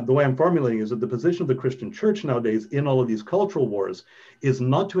position, the way I'm formulating is that the position of the Christian church nowadays in all of these cultural wars is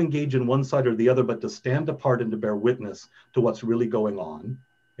not to engage in one side or the other, but to stand apart and to bear witness to what's really going on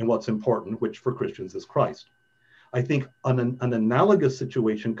and what's important, which for Christians is Christ. I think an analogous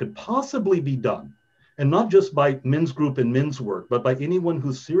situation could possibly be done, and not just by men's group and men's work, but by anyone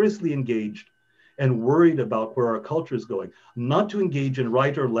who's seriously engaged and worried about where our culture is going, not to engage in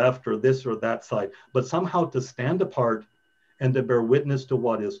right or left or this or that side, but somehow to stand apart and to bear witness to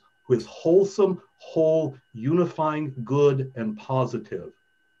what is wholesome, whole, unifying, good, and positive,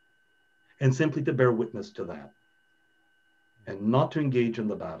 and simply to bear witness to that and not to engage in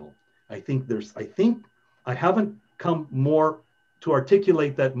the battle. I haven't come more to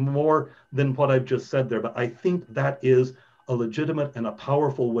articulate that more than what I've just said there, but I think that is a legitimate and a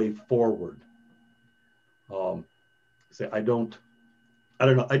powerful way forward. I don't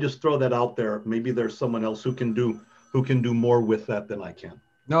know. I just throw that out there. Maybe there's someone else who can do more with that than I can.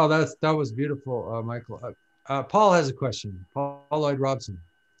 No, that was beautiful, Michael. Paul has a question. Paul Lloyd Robson.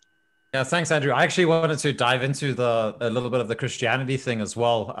 Yeah, thanks, Andrew. I actually wanted to dive into a little bit of the Christianity thing as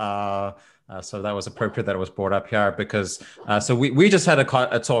well. So that was appropriate that it was brought up here because so we just had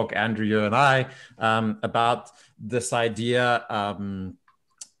a talk, Andrew, you and I, about this idea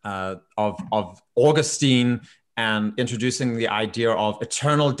of Augustine and introducing the idea of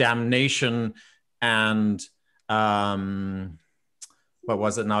eternal damnation and what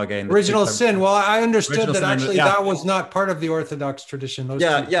was it now again? Original sin. Well, I understood that actually yeah. That was not part of the Orthodox tradition. Those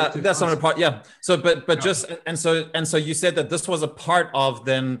yeah, two, yeah, two that's not a part. Yeah. So, but Yeah. just and so you said that this was a part of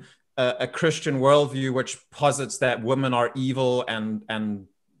then a Christian worldview which posits that women are evil and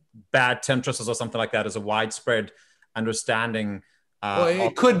bad temptresses or something like that is a widespread understanding. Well,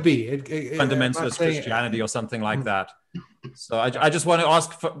 it could be fundamentalist Christianity or something like that. So I just want to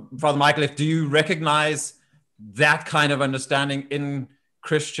ask Father Michael, do you recognize that kind of understanding in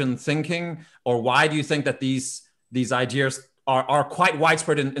Christian thinking, or why do you think that these ideas are quite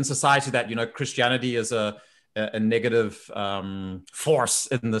widespread in society, that, you know, Christianity is a negative force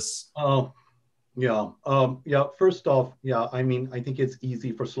in this? Yeah. First off, yeah, I mean, I think it's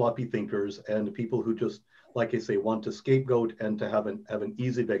easy for sloppy thinkers and people who just, like I say, want to scapegoat and to have an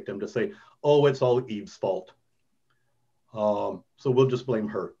easy victim to say, oh, it's all Eve's fault. So we'll just blame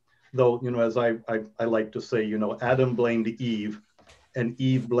her. Though, you know, as I like to say, you know, Adam blamed Eve and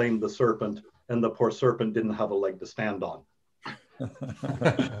Eve blamed the serpent, and the poor serpent didn't have a leg to stand on.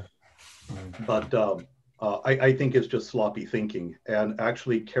 But I think it's just sloppy thinking, and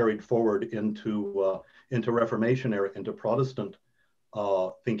actually carried forward into Reformation era, into Protestant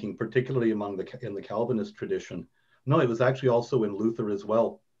thinking, particularly in the Calvinist tradition. No, it was actually also in Luther as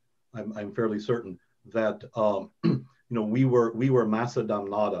well. I'm fairly certain that you know, we were massa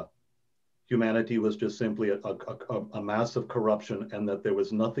damnata. Humanity was just simply a mass of corruption, and that there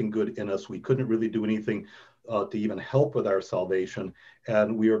was nothing good in us. We couldn't really do anything to even help with our salvation,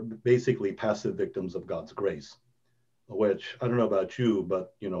 and we are basically passive victims of God's grace. Which, I don't know about you,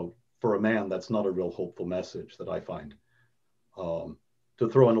 but, you know, for a man, that's not a real hopeful message that I find. To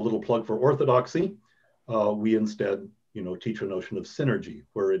throw in a little plug for orthodoxy, we instead, you know, teach a notion of synergy,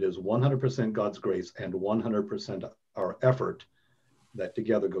 where it is 100% God's grace and 100% our effort that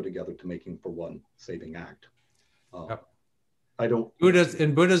together go together to making for one saving act. Yep.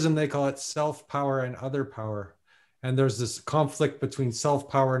 In Buddhism, they call it self-power and other power. And there's this conflict between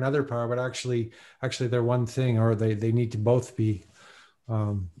self-power and other power, but actually they're one thing, or they need to both be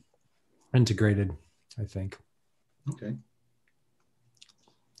integrated, I think. Okay.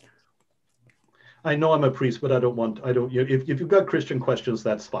 I know I'm a priest, but if you've got Christian questions,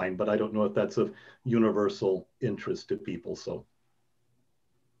 that's fine, but I don't know if that's of universal interest to people, so.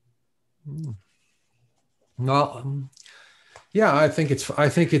 Well, yeah, I think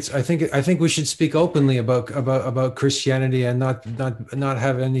we should speak openly about Christianity and not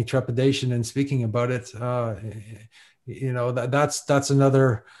have any trepidation in speaking about it. You know, that's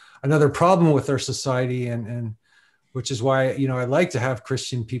another problem with our society, and which is why, you know, I like to have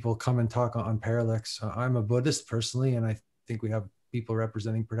Christian people come and talk on Parallax. I'm a Buddhist personally, and I think we have people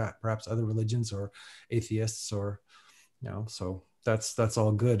representing perhaps other religions or atheists, or, you know, so that's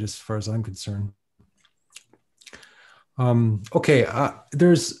all good as far as I'm concerned. Okay,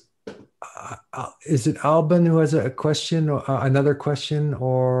 there's, is it Alban who has a question, or another question,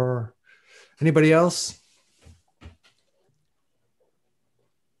 or anybody else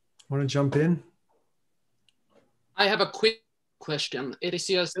want to jump in? I have a quick question. It is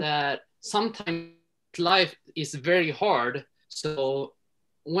just that sometimes life is very hard. So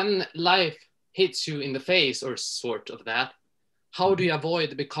when life hits you in the face, or sort of that, how do you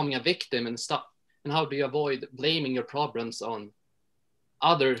avoid becoming a victim and stuff? And how do you avoid blaming your problems on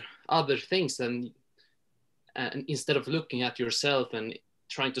other things, and instead of looking at yourself and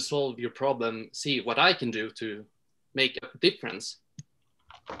trying to solve your problem, see what I can do to make a difference?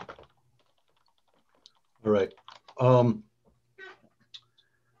 All right.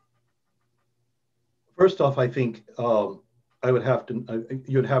 First off, I think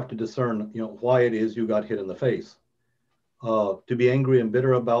you'd have to discern, you know, why it is you got hit in the face. To be angry and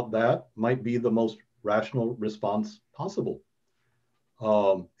bitter about that might be the most rational response possible.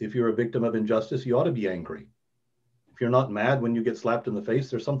 If you're a victim of injustice, you ought to be angry. If you're not mad when you get slapped in the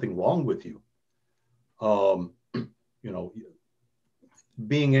face, there's something wrong with you. You know,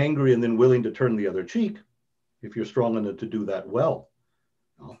 being angry and then willing to turn the other cheek, if you're strong enough to do that well.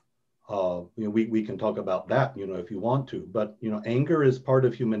 You know, we can talk about that, you know, if you want to, but, you know, anger is part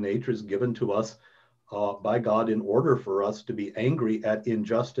of human nature, is given to us by God in order for us to be angry at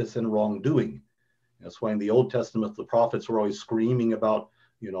injustice and wrongdoing. That's why in the Old Testament, the prophets were always screaming about,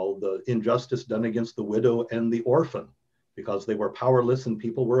 you know, the injustice done against the widow and the orphan, because they were powerless and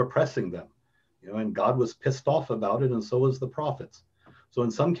people were oppressing them, you know, and God was pissed off about it, and so was the prophets. So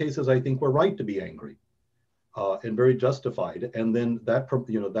in some cases, I think we're right to be angry and very justified. And then that,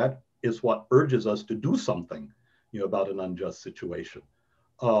 that is what urges us to do something, about an unjust situation.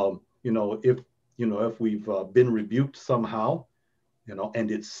 If we've been rebuked somehow,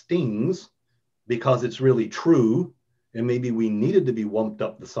 and it stings because it's really true, and maybe we needed to be wumped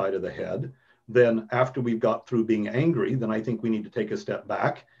up the side of the head, then after we've got through being angry, then I think we need to take a step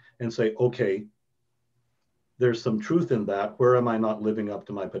back and say, okay, there's some truth in that. Where am I not living up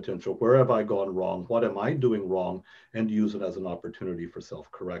to my potential? Where have I gone wrong? What am I doing wrong? And use it as an opportunity for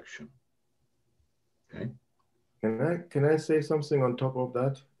self-correction. Okay. Can I say something on top of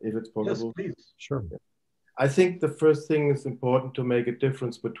that, if it's possible? Yes, please. Sure. I think the first thing is important to make a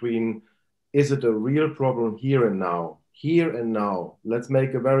difference between, is it a real problem here and now? Here and now. Let's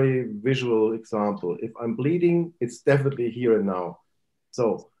make a very visual example. If I'm bleeding, it's definitely here and now.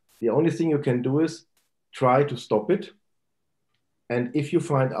 So the only thing you can do is try to stop it. And if you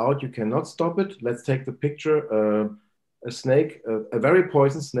find out you cannot stop it, let's take the picture. A snake, a very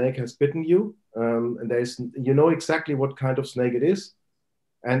poisonous snake has bitten you. And you know exactly what kind of snake it is.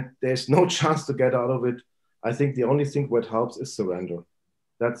 And there's no chance to get out of it. I think the only thing what helps is surrender.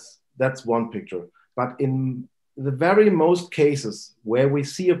 That's one picture. But in the very most cases where we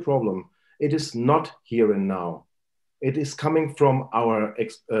see a problem, it is not here and now. It is coming from our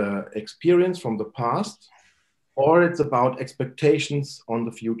experience from the past, or it's about expectations on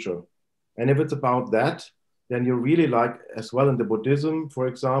the future. And if it's about that, then you really, like, as well in the Buddhism, for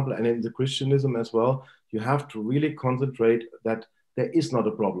example, and in the Christianism as well, you have to really concentrate that there is not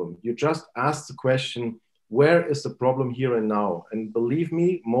a problem. You just ask the question, where is the problem here and now? And believe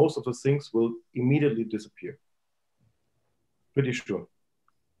me, most of the things will immediately disappear. Pretty sure.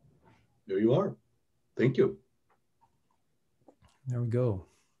 There you are. Thank you. There we go.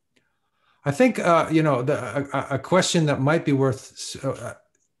 I think, a question that might be worth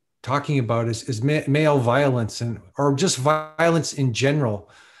talking about is male violence or just violence in general,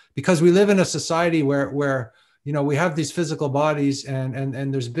 because we live in a society where we have these physical bodies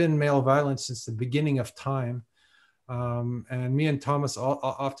and there's been male violence since the beginning of time. And me and Thomas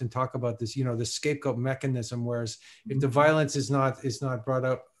often talk about this, the scapegoat mechanism, whereas if the violence is not brought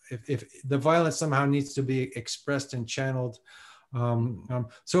up, if the violence somehow needs to be expressed and channeled.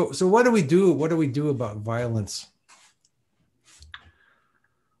 So what do we do? What do we do about violence?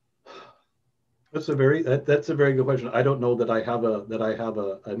 That's a very good question. I don't know that I have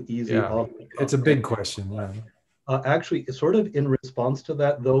an easy. Yeah, it's a big question. Yeah. Actually, sort of in response to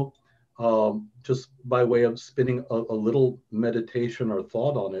that, though, just by way of spinning a little meditation or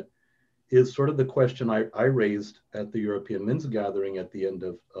thought on it, is sort of the question I raised at the European Men's Gathering at the end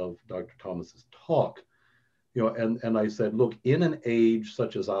of Dr. Thomas's talk. And I said, look, in an age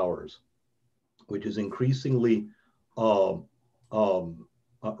such as ours, which is increasingly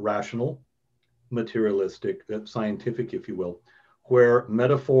rational, materialistic, scientific, if you will, where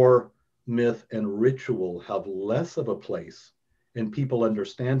metaphor, myth, and ritual have less of a place, and people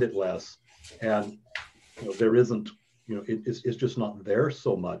understand it less, and there isn't, it's just not there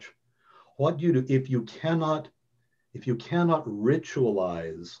so much. What do you do if you cannot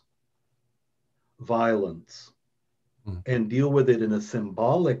ritualize violence and deal with it in a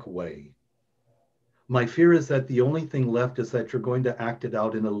symbolic way? My fear is that the only thing left is that you're going to act it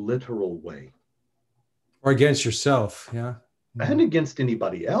out in a literal way. Or against yourself, yeah. And against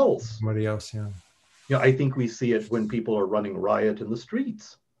anybody else. Somebody else, yeah. I think we see it when people are running riot in the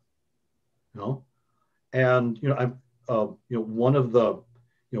streets. And one of the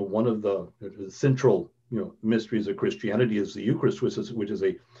central mysteries of Christianity is the Eucharist, which is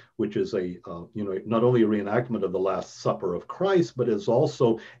a not only a reenactment of the Last Supper of Christ, but is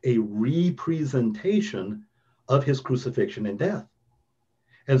also a representation of his crucifixion and death.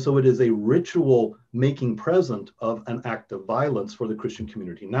 And so it is a ritual making present of an act of violence for the Christian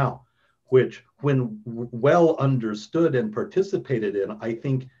community now, which, when well understood and participated in, I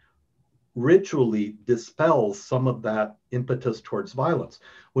think ritually dispels some of that impetus towards violence.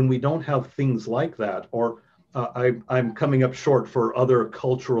 When we don't have things like that, or I'm coming up short for other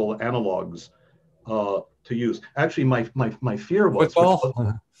cultural analogs to use. Actually, my fear was, I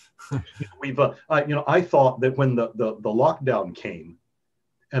thought that when the lockdown came,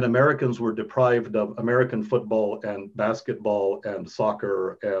 and Americans were deprived of American football and basketball and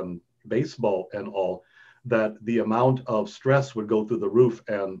soccer and baseball and all, that the amount of stress would go through the roof,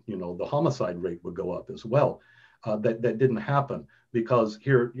 and the homicide rate would go up as well. That didn't happen, because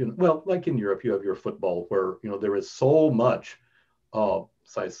here, like in Europe, you have your football where there is so much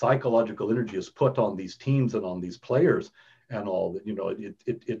psychological energy is put on these teams and on these players and all that.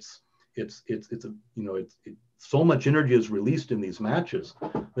 so much energy is released in these matches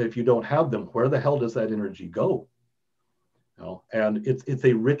that if you don't have them, where the hell does that energy go? You know, and it's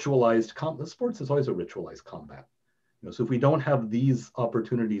a ritualized combat. Sports is always a ritualized combat. You know, so if we don't have these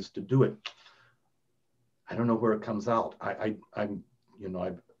opportunities to do it, I don't know where it comes out.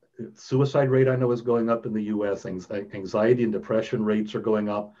 Suicide rate I know is going up in the U.S. Anxiety and depression rates are going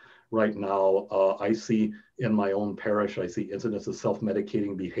up right now. I see in my own parish, I see incidents of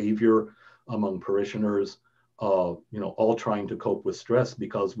self-medicating behavior among parishioners. All trying to cope with stress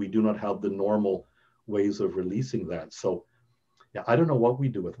because we do not have the normal ways of releasing that. So, yeah, I don't know what we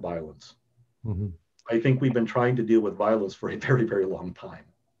do with violence. Mm-hmm. I think we've been trying to deal with violence for a very, very long time.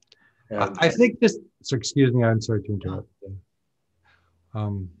 And I think this. So excuse me, I'm sorry to interrupt.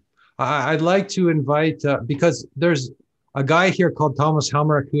 I'd like to invite because there's a guy here called Thomas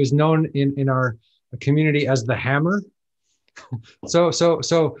Helmerich who is known in our community as the Hammer.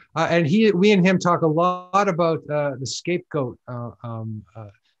 And we and him talk a lot about the scapegoat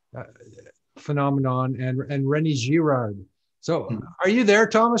phenomenon and René Girard. So are you there,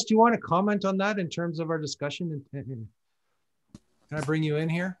 Thomas? Do you want to comment on that in terms of our discussion? Can I bring you in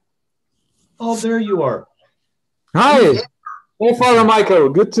here? Oh, there you are. Hi. Hey, Father Michael.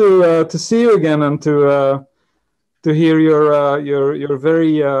 Good to see you again and to hear your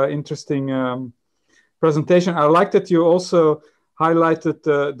very interesting presentation. I like that you also highlighted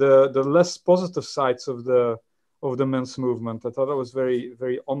the less positive sides of the men's movement. I thought that was very,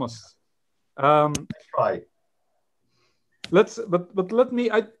 very honest. Right. But let me.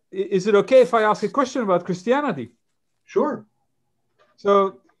 Is it okay if I ask a question about Christianity? Sure.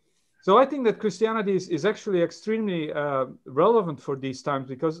 So I think that Christianity is actually extremely relevant for these times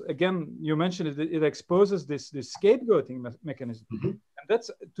because, again, you mentioned it exposes this scapegoating mechanism. Mm-hmm. And that's,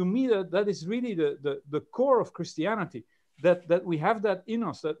 to me, that is really the core of Christianity, that we have that in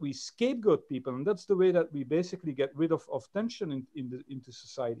us, that we scapegoat people. And that's the way that we basically get rid of tension into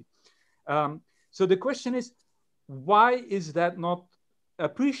society. So the question is, why is that not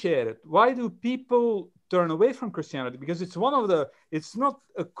appreciated? Why do people turn away from Christianity? Because it's not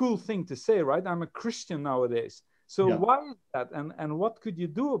a cool thing to say, right? I'm a Christian nowadays. So yeah. Why is that? And what could you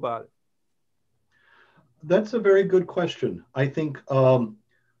do about it? That's a very good question. I think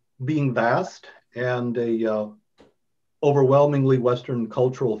being vast and a overwhelmingly Western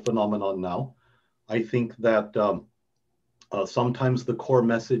cultural phenomenon now, I think that sometimes the core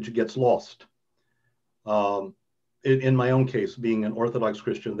message gets lost. In my own case, being an Orthodox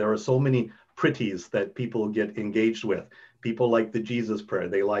Christian, there are so many pretties that people get engaged with. People like the Jesus prayer.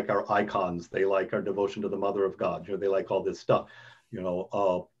 They like our icons. They like our devotion to the Mother of God. They like all this stuff.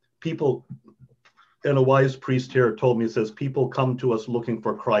 People, and a wise priest here told me, says, people come to us looking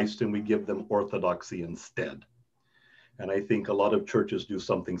for Christ and we give them orthodoxy instead. And I think a lot of churches do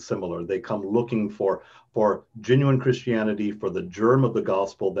something similar. They come looking for genuine Christianity, for the germ of the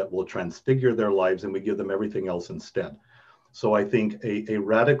gospel that will transfigure their lives, and we give them everything else instead. So I think a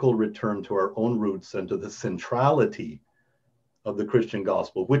radical return to our own roots and to the centrality of the Christian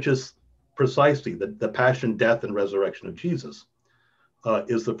gospel, which is precisely the passion, death, and resurrection of Jesus,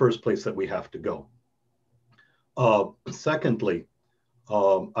 is the first place that we have to go. Secondly,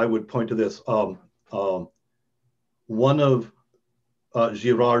 I would point to this. One of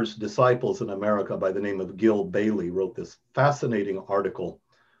Girard's disciples in America by the name of Gil Bailey wrote this fascinating article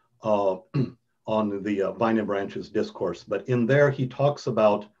on the Vine and Branches discourse. But in there, he talks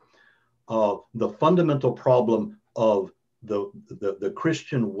about the fundamental problem of the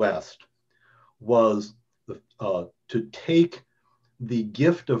Christian West was to take the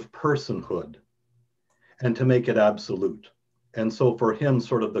gift of personhood and to make it absolute. And so for him,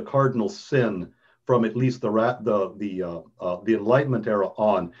 sort of the cardinal sin from at least the Enlightenment era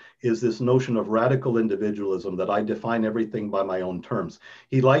on is this notion of radical individualism, that I define everything by my own terms.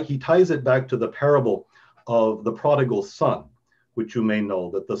 He ties it back to the parable of the prodigal son, which you may know,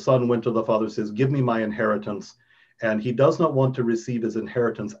 that the son went to the father, says, give me my inheritance. And he does not want to receive his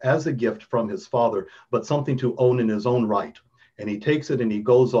inheritance as a gift from his father, but something to own in his own right. And he takes it and he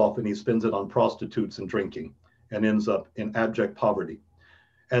goes off and he spends it on prostitutes and drinking and ends up in abject poverty.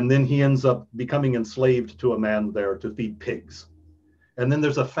 And then he ends up becoming enslaved to a man there to feed pigs. And then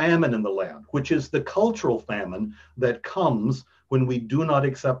there's a famine in the land, which is the cultural famine that comes when we do not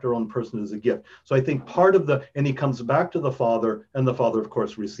accept our own person as a gift. So I think part of and he comes back to the father, and the father, of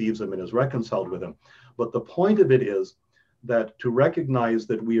course, receives him and is reconciled with him. But the point of it is that to recognize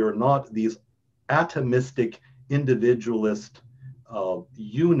that we are not these atomistic, individualist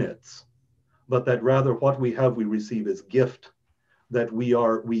units, but that rather what we have, we receive as gift, that we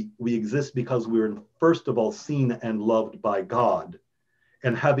exist because we're first of all seen and loved by God,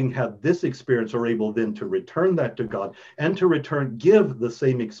 and having had this experience are able then to return that to God and to give the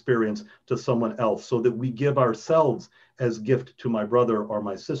same experience to someone else, so that we give ourselves as gift to my brother or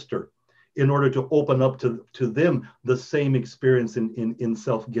my sister in order to open up to them the same experience in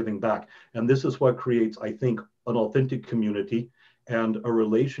self-giving back. And this is what creates, I think, an authentic community and a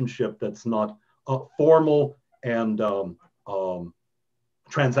relationship that's not formal and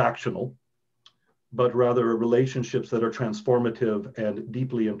transactional, but rather relationships that are transformative and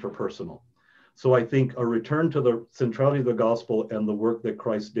deeply interpersonal. So I think a return to the centrality of the gospel and the work that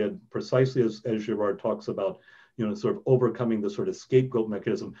Christ did, precisely as Girard talks about, sort of overcoming the sort of scapegoat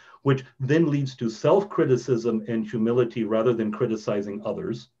mechanism, which then leads to self-criticism and humility rather than criticizing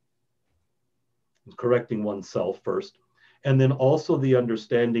others, correcting oneself first. And then also the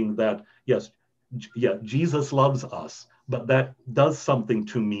understanding that, yes, Jesus loves us, but that does something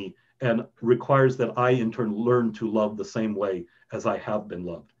to me and requires that I in turn learn to love the same way as I have been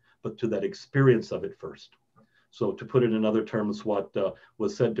loved, but to that experience of it first. So to put it in other terms, what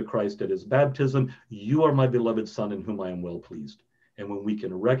was said to Christ at his baptism, you are my beloved son in whom I am well pleased. And when we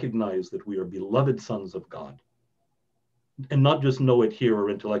can recognize that we are beloved sons of God, and not just know it here or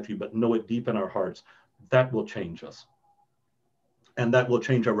intellectually, but know it deep in our hearts, that will change us. And that will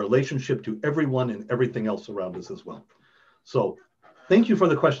change our relationship to everyone and everything else around us as well. So thank you for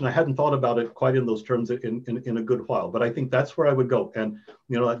the question. I hadn't thought about it quite in those terms in a good while, but I think that's where I would go. And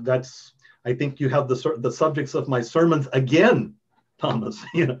I think you have the subjects of my sermons again, Thomas.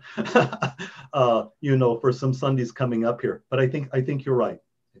 For some Sundays coming up here. But I think you're right.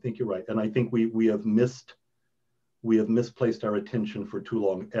 I think you're right, and I think we have misplaced our attention for too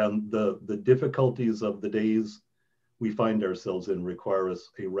long, and the difficulties of the days we find ourselves in require us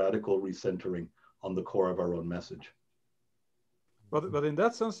a radical recentering on the core of our own message. But in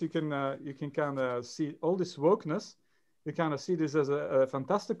that sense, you can kind of see all this wokeness. You kind of see this as a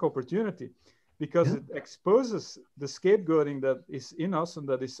fantastic opportunity, because it exposes the scapegoating that is in us and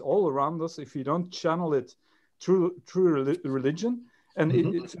that is all around us if you don't channel it through religion. And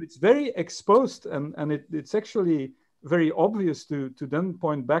it's very exposed, and it's actually very obvious to then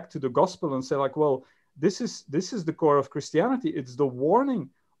point back to the gospel and say, like, well, this is the core of Christianity. It's the warning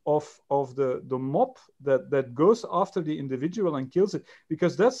of the mob that goes after the individual and kills it,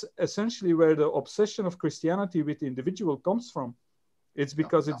 because that's essentially where the obsession of Christianity with the individual comes from. It's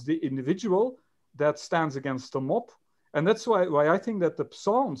because it's the individual that stands against the mob. And that's why I think that the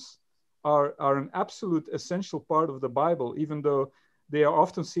Psalms are an absolute essential part of the Bible, even though they are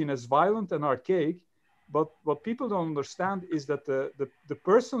often seen as violent and archaic. But what people don't understand is that the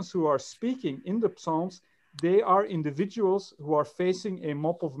persons who are speaking in the Psalms, they are individuals who are facing a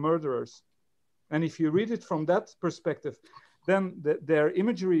mob of murderers. And if you read it from that perspective, then their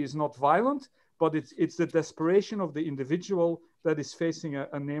imagery is not violent, but it's the desperation of the individual that is facing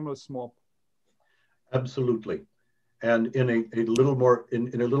a nameless mob. Absolutely. And in a little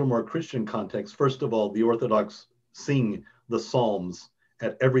more Christian context, first of all, the Orthodox sing the Psalms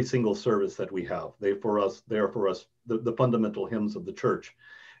at every single service that we have. They are for us the fundamental hymns of the church.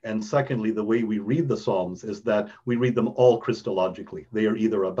 And secondly, the way we read the Psalms is that we read them all Christologically. They are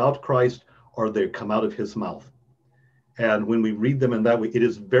either about Christ or they come out of his mouth. And when we read them in that way, it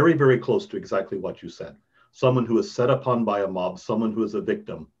is very, very close to exactly what you said. Someone who is set upon by a mob, someone who is a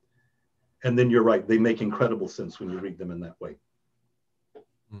victim. And then you're right, they make incredible sense when you read them in that way.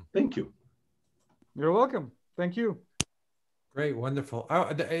 Thank you. You're welcome. Thank you. Great, wonderful.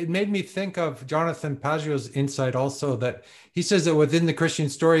 It made me think of Jonathan Pageau's insight also, that he says that within the Christian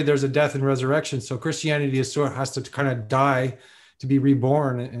story, there's a death and resurrection. So Christianity has to kind of die to be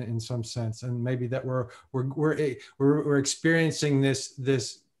reborn in some sense. And maybe that we're experiencing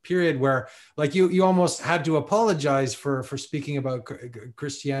this period where, like, you almost had to apologize for speaking about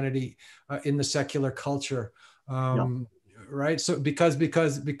Christianity in the secular culture, right? So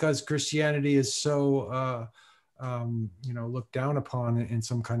because Christianity is so looked down upon in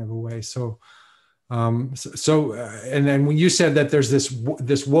some kind of a way. So and then when you said that there's this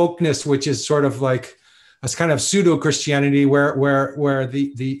wokeness, which is sort of like a kind of pseudo Christianity, where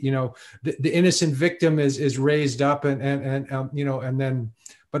the innocent victim is raised up and then,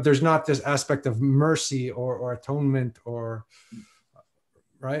 but there's not this aspect of mercy or atonement or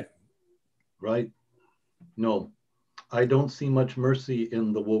right. No, I don't see much mercy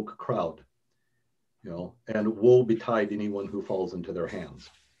in the woke crowd. And woe betide anyone who falls into their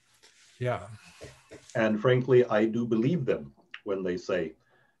hands. Yeah. And frankly, I do believe them when they say,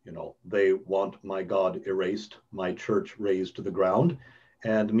 they want my God erased, my church razed to the ground,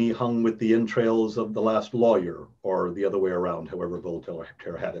 and me hung with the entrails of the last lawyer, or the other way around, however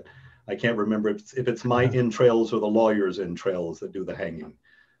Voltaire had it. I can't remember if it's my entrails or the lawyer's entrails that do the hanging.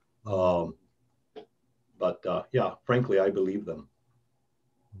 Yeah, frankly, I believe them.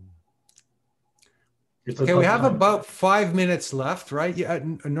 Okay, we have about 5 minutes left, right? Yeah,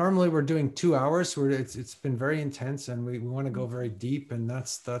 normally we're doing 2 hours. So it's been very intense, and we want to go very deep, and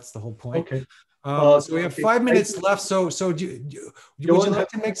that's the whole point. Okay. So we have 5 minutes left. So would you like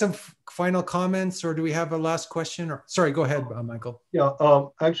to make some final comments, or do we have a last question? Or sorry, go ahead, Michael. Yeah,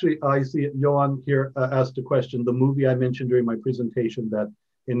 actually, I see Johan here asked a question. The movie I mentioned during my presentation that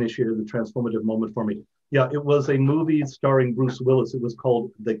initiated the transformative moment for me. Yeah, it was a movie starring Bruce Willis. It was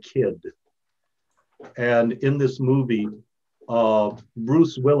called The Kid. And in this movie,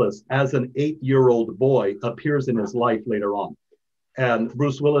 Bruce Willis, as an 8-year-old boy, appears in his life later on. And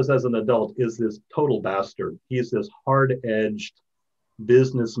Bruce Willis, as an adult, is this total bastard. He's this hard-edged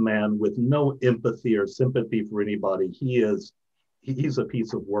businessman with no empathy or sympathy for anybody. He's a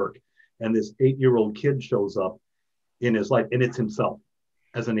piece of work. And this 8-year-old kid shows up in his life, and it's himself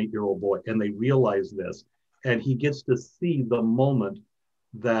as an 8-year-old boy. And they realize this. And he gets to see the moment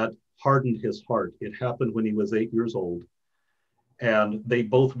that hardened his heart. It happened when he was 8 years old. And they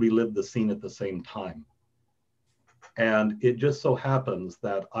both relived the scene at the same time. And it just so happens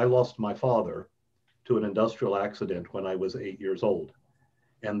that I lost my father to an industrial accident when I was 8 years old.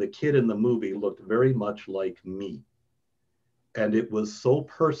 And the kid in the movie looked very much like me. And it was so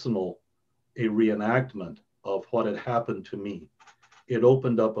personal, a reenactment of what had happened to me. It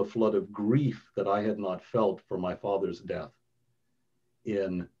opened up a flood of grief that I had not felt for my father's death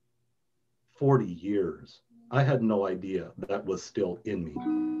in 40 years. I had no idea that was still in me.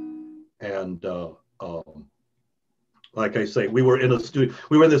 And like I say, we were in a studio,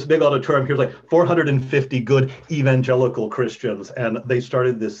 we were in this big auditorium. Here's like 450 good evangelical Christians. And they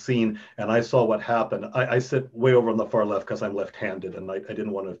started this scene, and I saw what happened. I sit way over on the far left because I'm left-handed, and I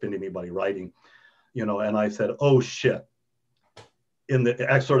didn't want to offend anybody writing, you know, and I said, oh shit.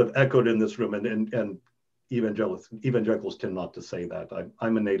 I sort of echoed in this room, and evangelicals tend not to say that.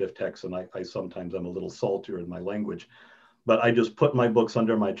 I'm a native Texan. I sometimes am a little saltier in my language, but I just put my books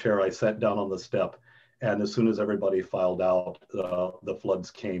under my chair. I sat down on the step, and as soon as everybody filed out, the floods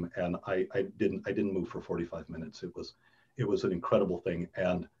came, and I didn't move for 45 minutes. It was an incredible thing,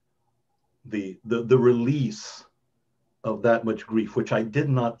 and the release of that much grief, which I did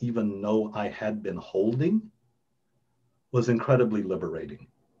not even know I had been holding, was incredibly liberating.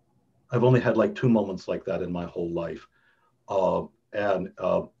 I've only had like 2 moments like that in my whole life.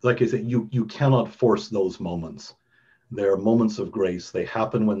 Like I said, you cannot force those moments. They're moments of grace. They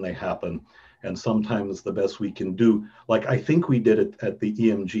happen when they happen. And sometimes the best we can do, like I think we did it at the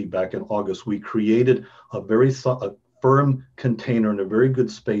EMG back in August, we created a firm container in a very good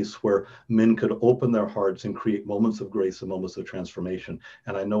space where men could open their hearts and create moments of grace and moments of transformation.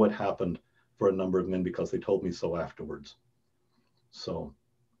 And I know it happened for a number of men because they told me so afterwards. So,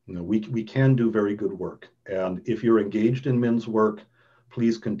 you know, we can do very good work. And if you're engaged in men's work,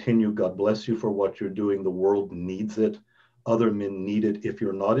 please continue. God bless you for what you're doing. The world needs it. Other men need it. If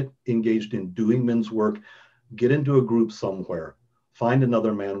you're not engaged in doing men's work, get into a group somewhere. Find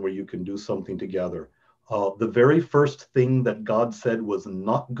another man where you can do something together. The very first thing that God said was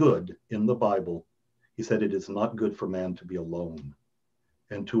not good in the Bible, he said it is not good for man to be alone.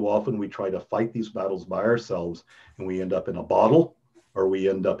 And too often we try to fight these battles by ourselves, and we end up in a bottle, or we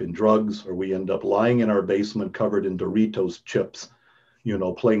end up in drugs, or we end up lying in our basement covered in Doritos chips, you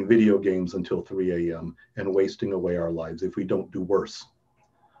know, playing video games until 3 a.m. and wasting away our lives if we don't do worse.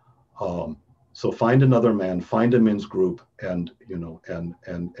 So find another man, find a men's group, and, you know,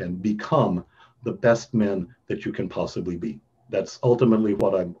 and become the best men that you can possibly be. That's ultimately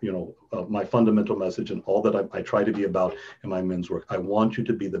what I'm, you know, my fundamental message and all that I try to be about in my men's work. I want you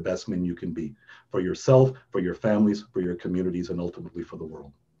to be the best men you can be for yourself, for your families, for your communities, and ultimately for the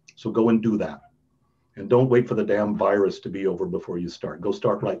world. So go and do that. And don't wait for the damn virus to be over before you start. Go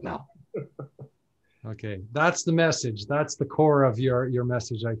start right now. Okay, that's the message. That's the core of your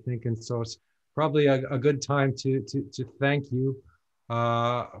message, I think. And so it's probably a good time to thank you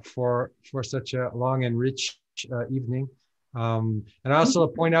for such a long and rich evening. And I also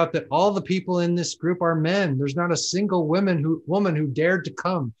point out that all the people in this group are men. There's not a single woman who dared to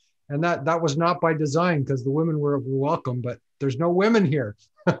come, and that was not by design, because the women were welcome. But there's no women here,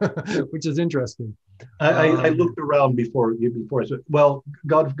 which is interesting. I looked around before I said, well,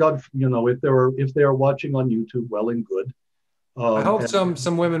 God, you know, if they are watching on YouTube, well and good. I hope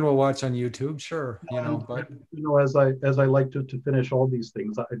some women will watch on YouTube, sure, you know. But you know, as I like to finish all these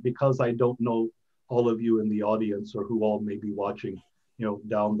things, because I don't know all of you in the audience or who all may be watching,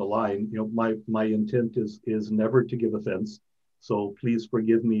 down the line. My intent is never to give offense. So please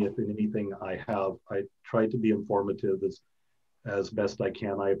forgive me if in anything I try to be informative as best I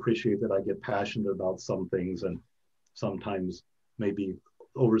can. I appreciate that I get passionate about some things and sometimes maybe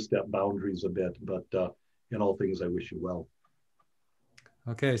overstep boundaries a bit, but in all things, I wish you well.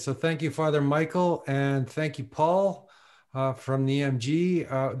 Okay, so thank you, Father Michael, and thank you, Paul, from the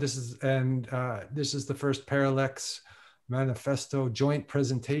EMG. This is the first Parallax Manifesto joint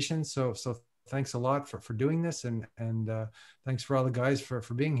presentation. So thanks a lot for doing this, and thanks for all the guys for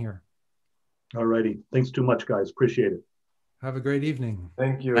being here. All righty. Thanks too much, guys. Appreciate it. Have a great evening.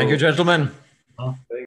 Thank you. Thank you, gentlemen.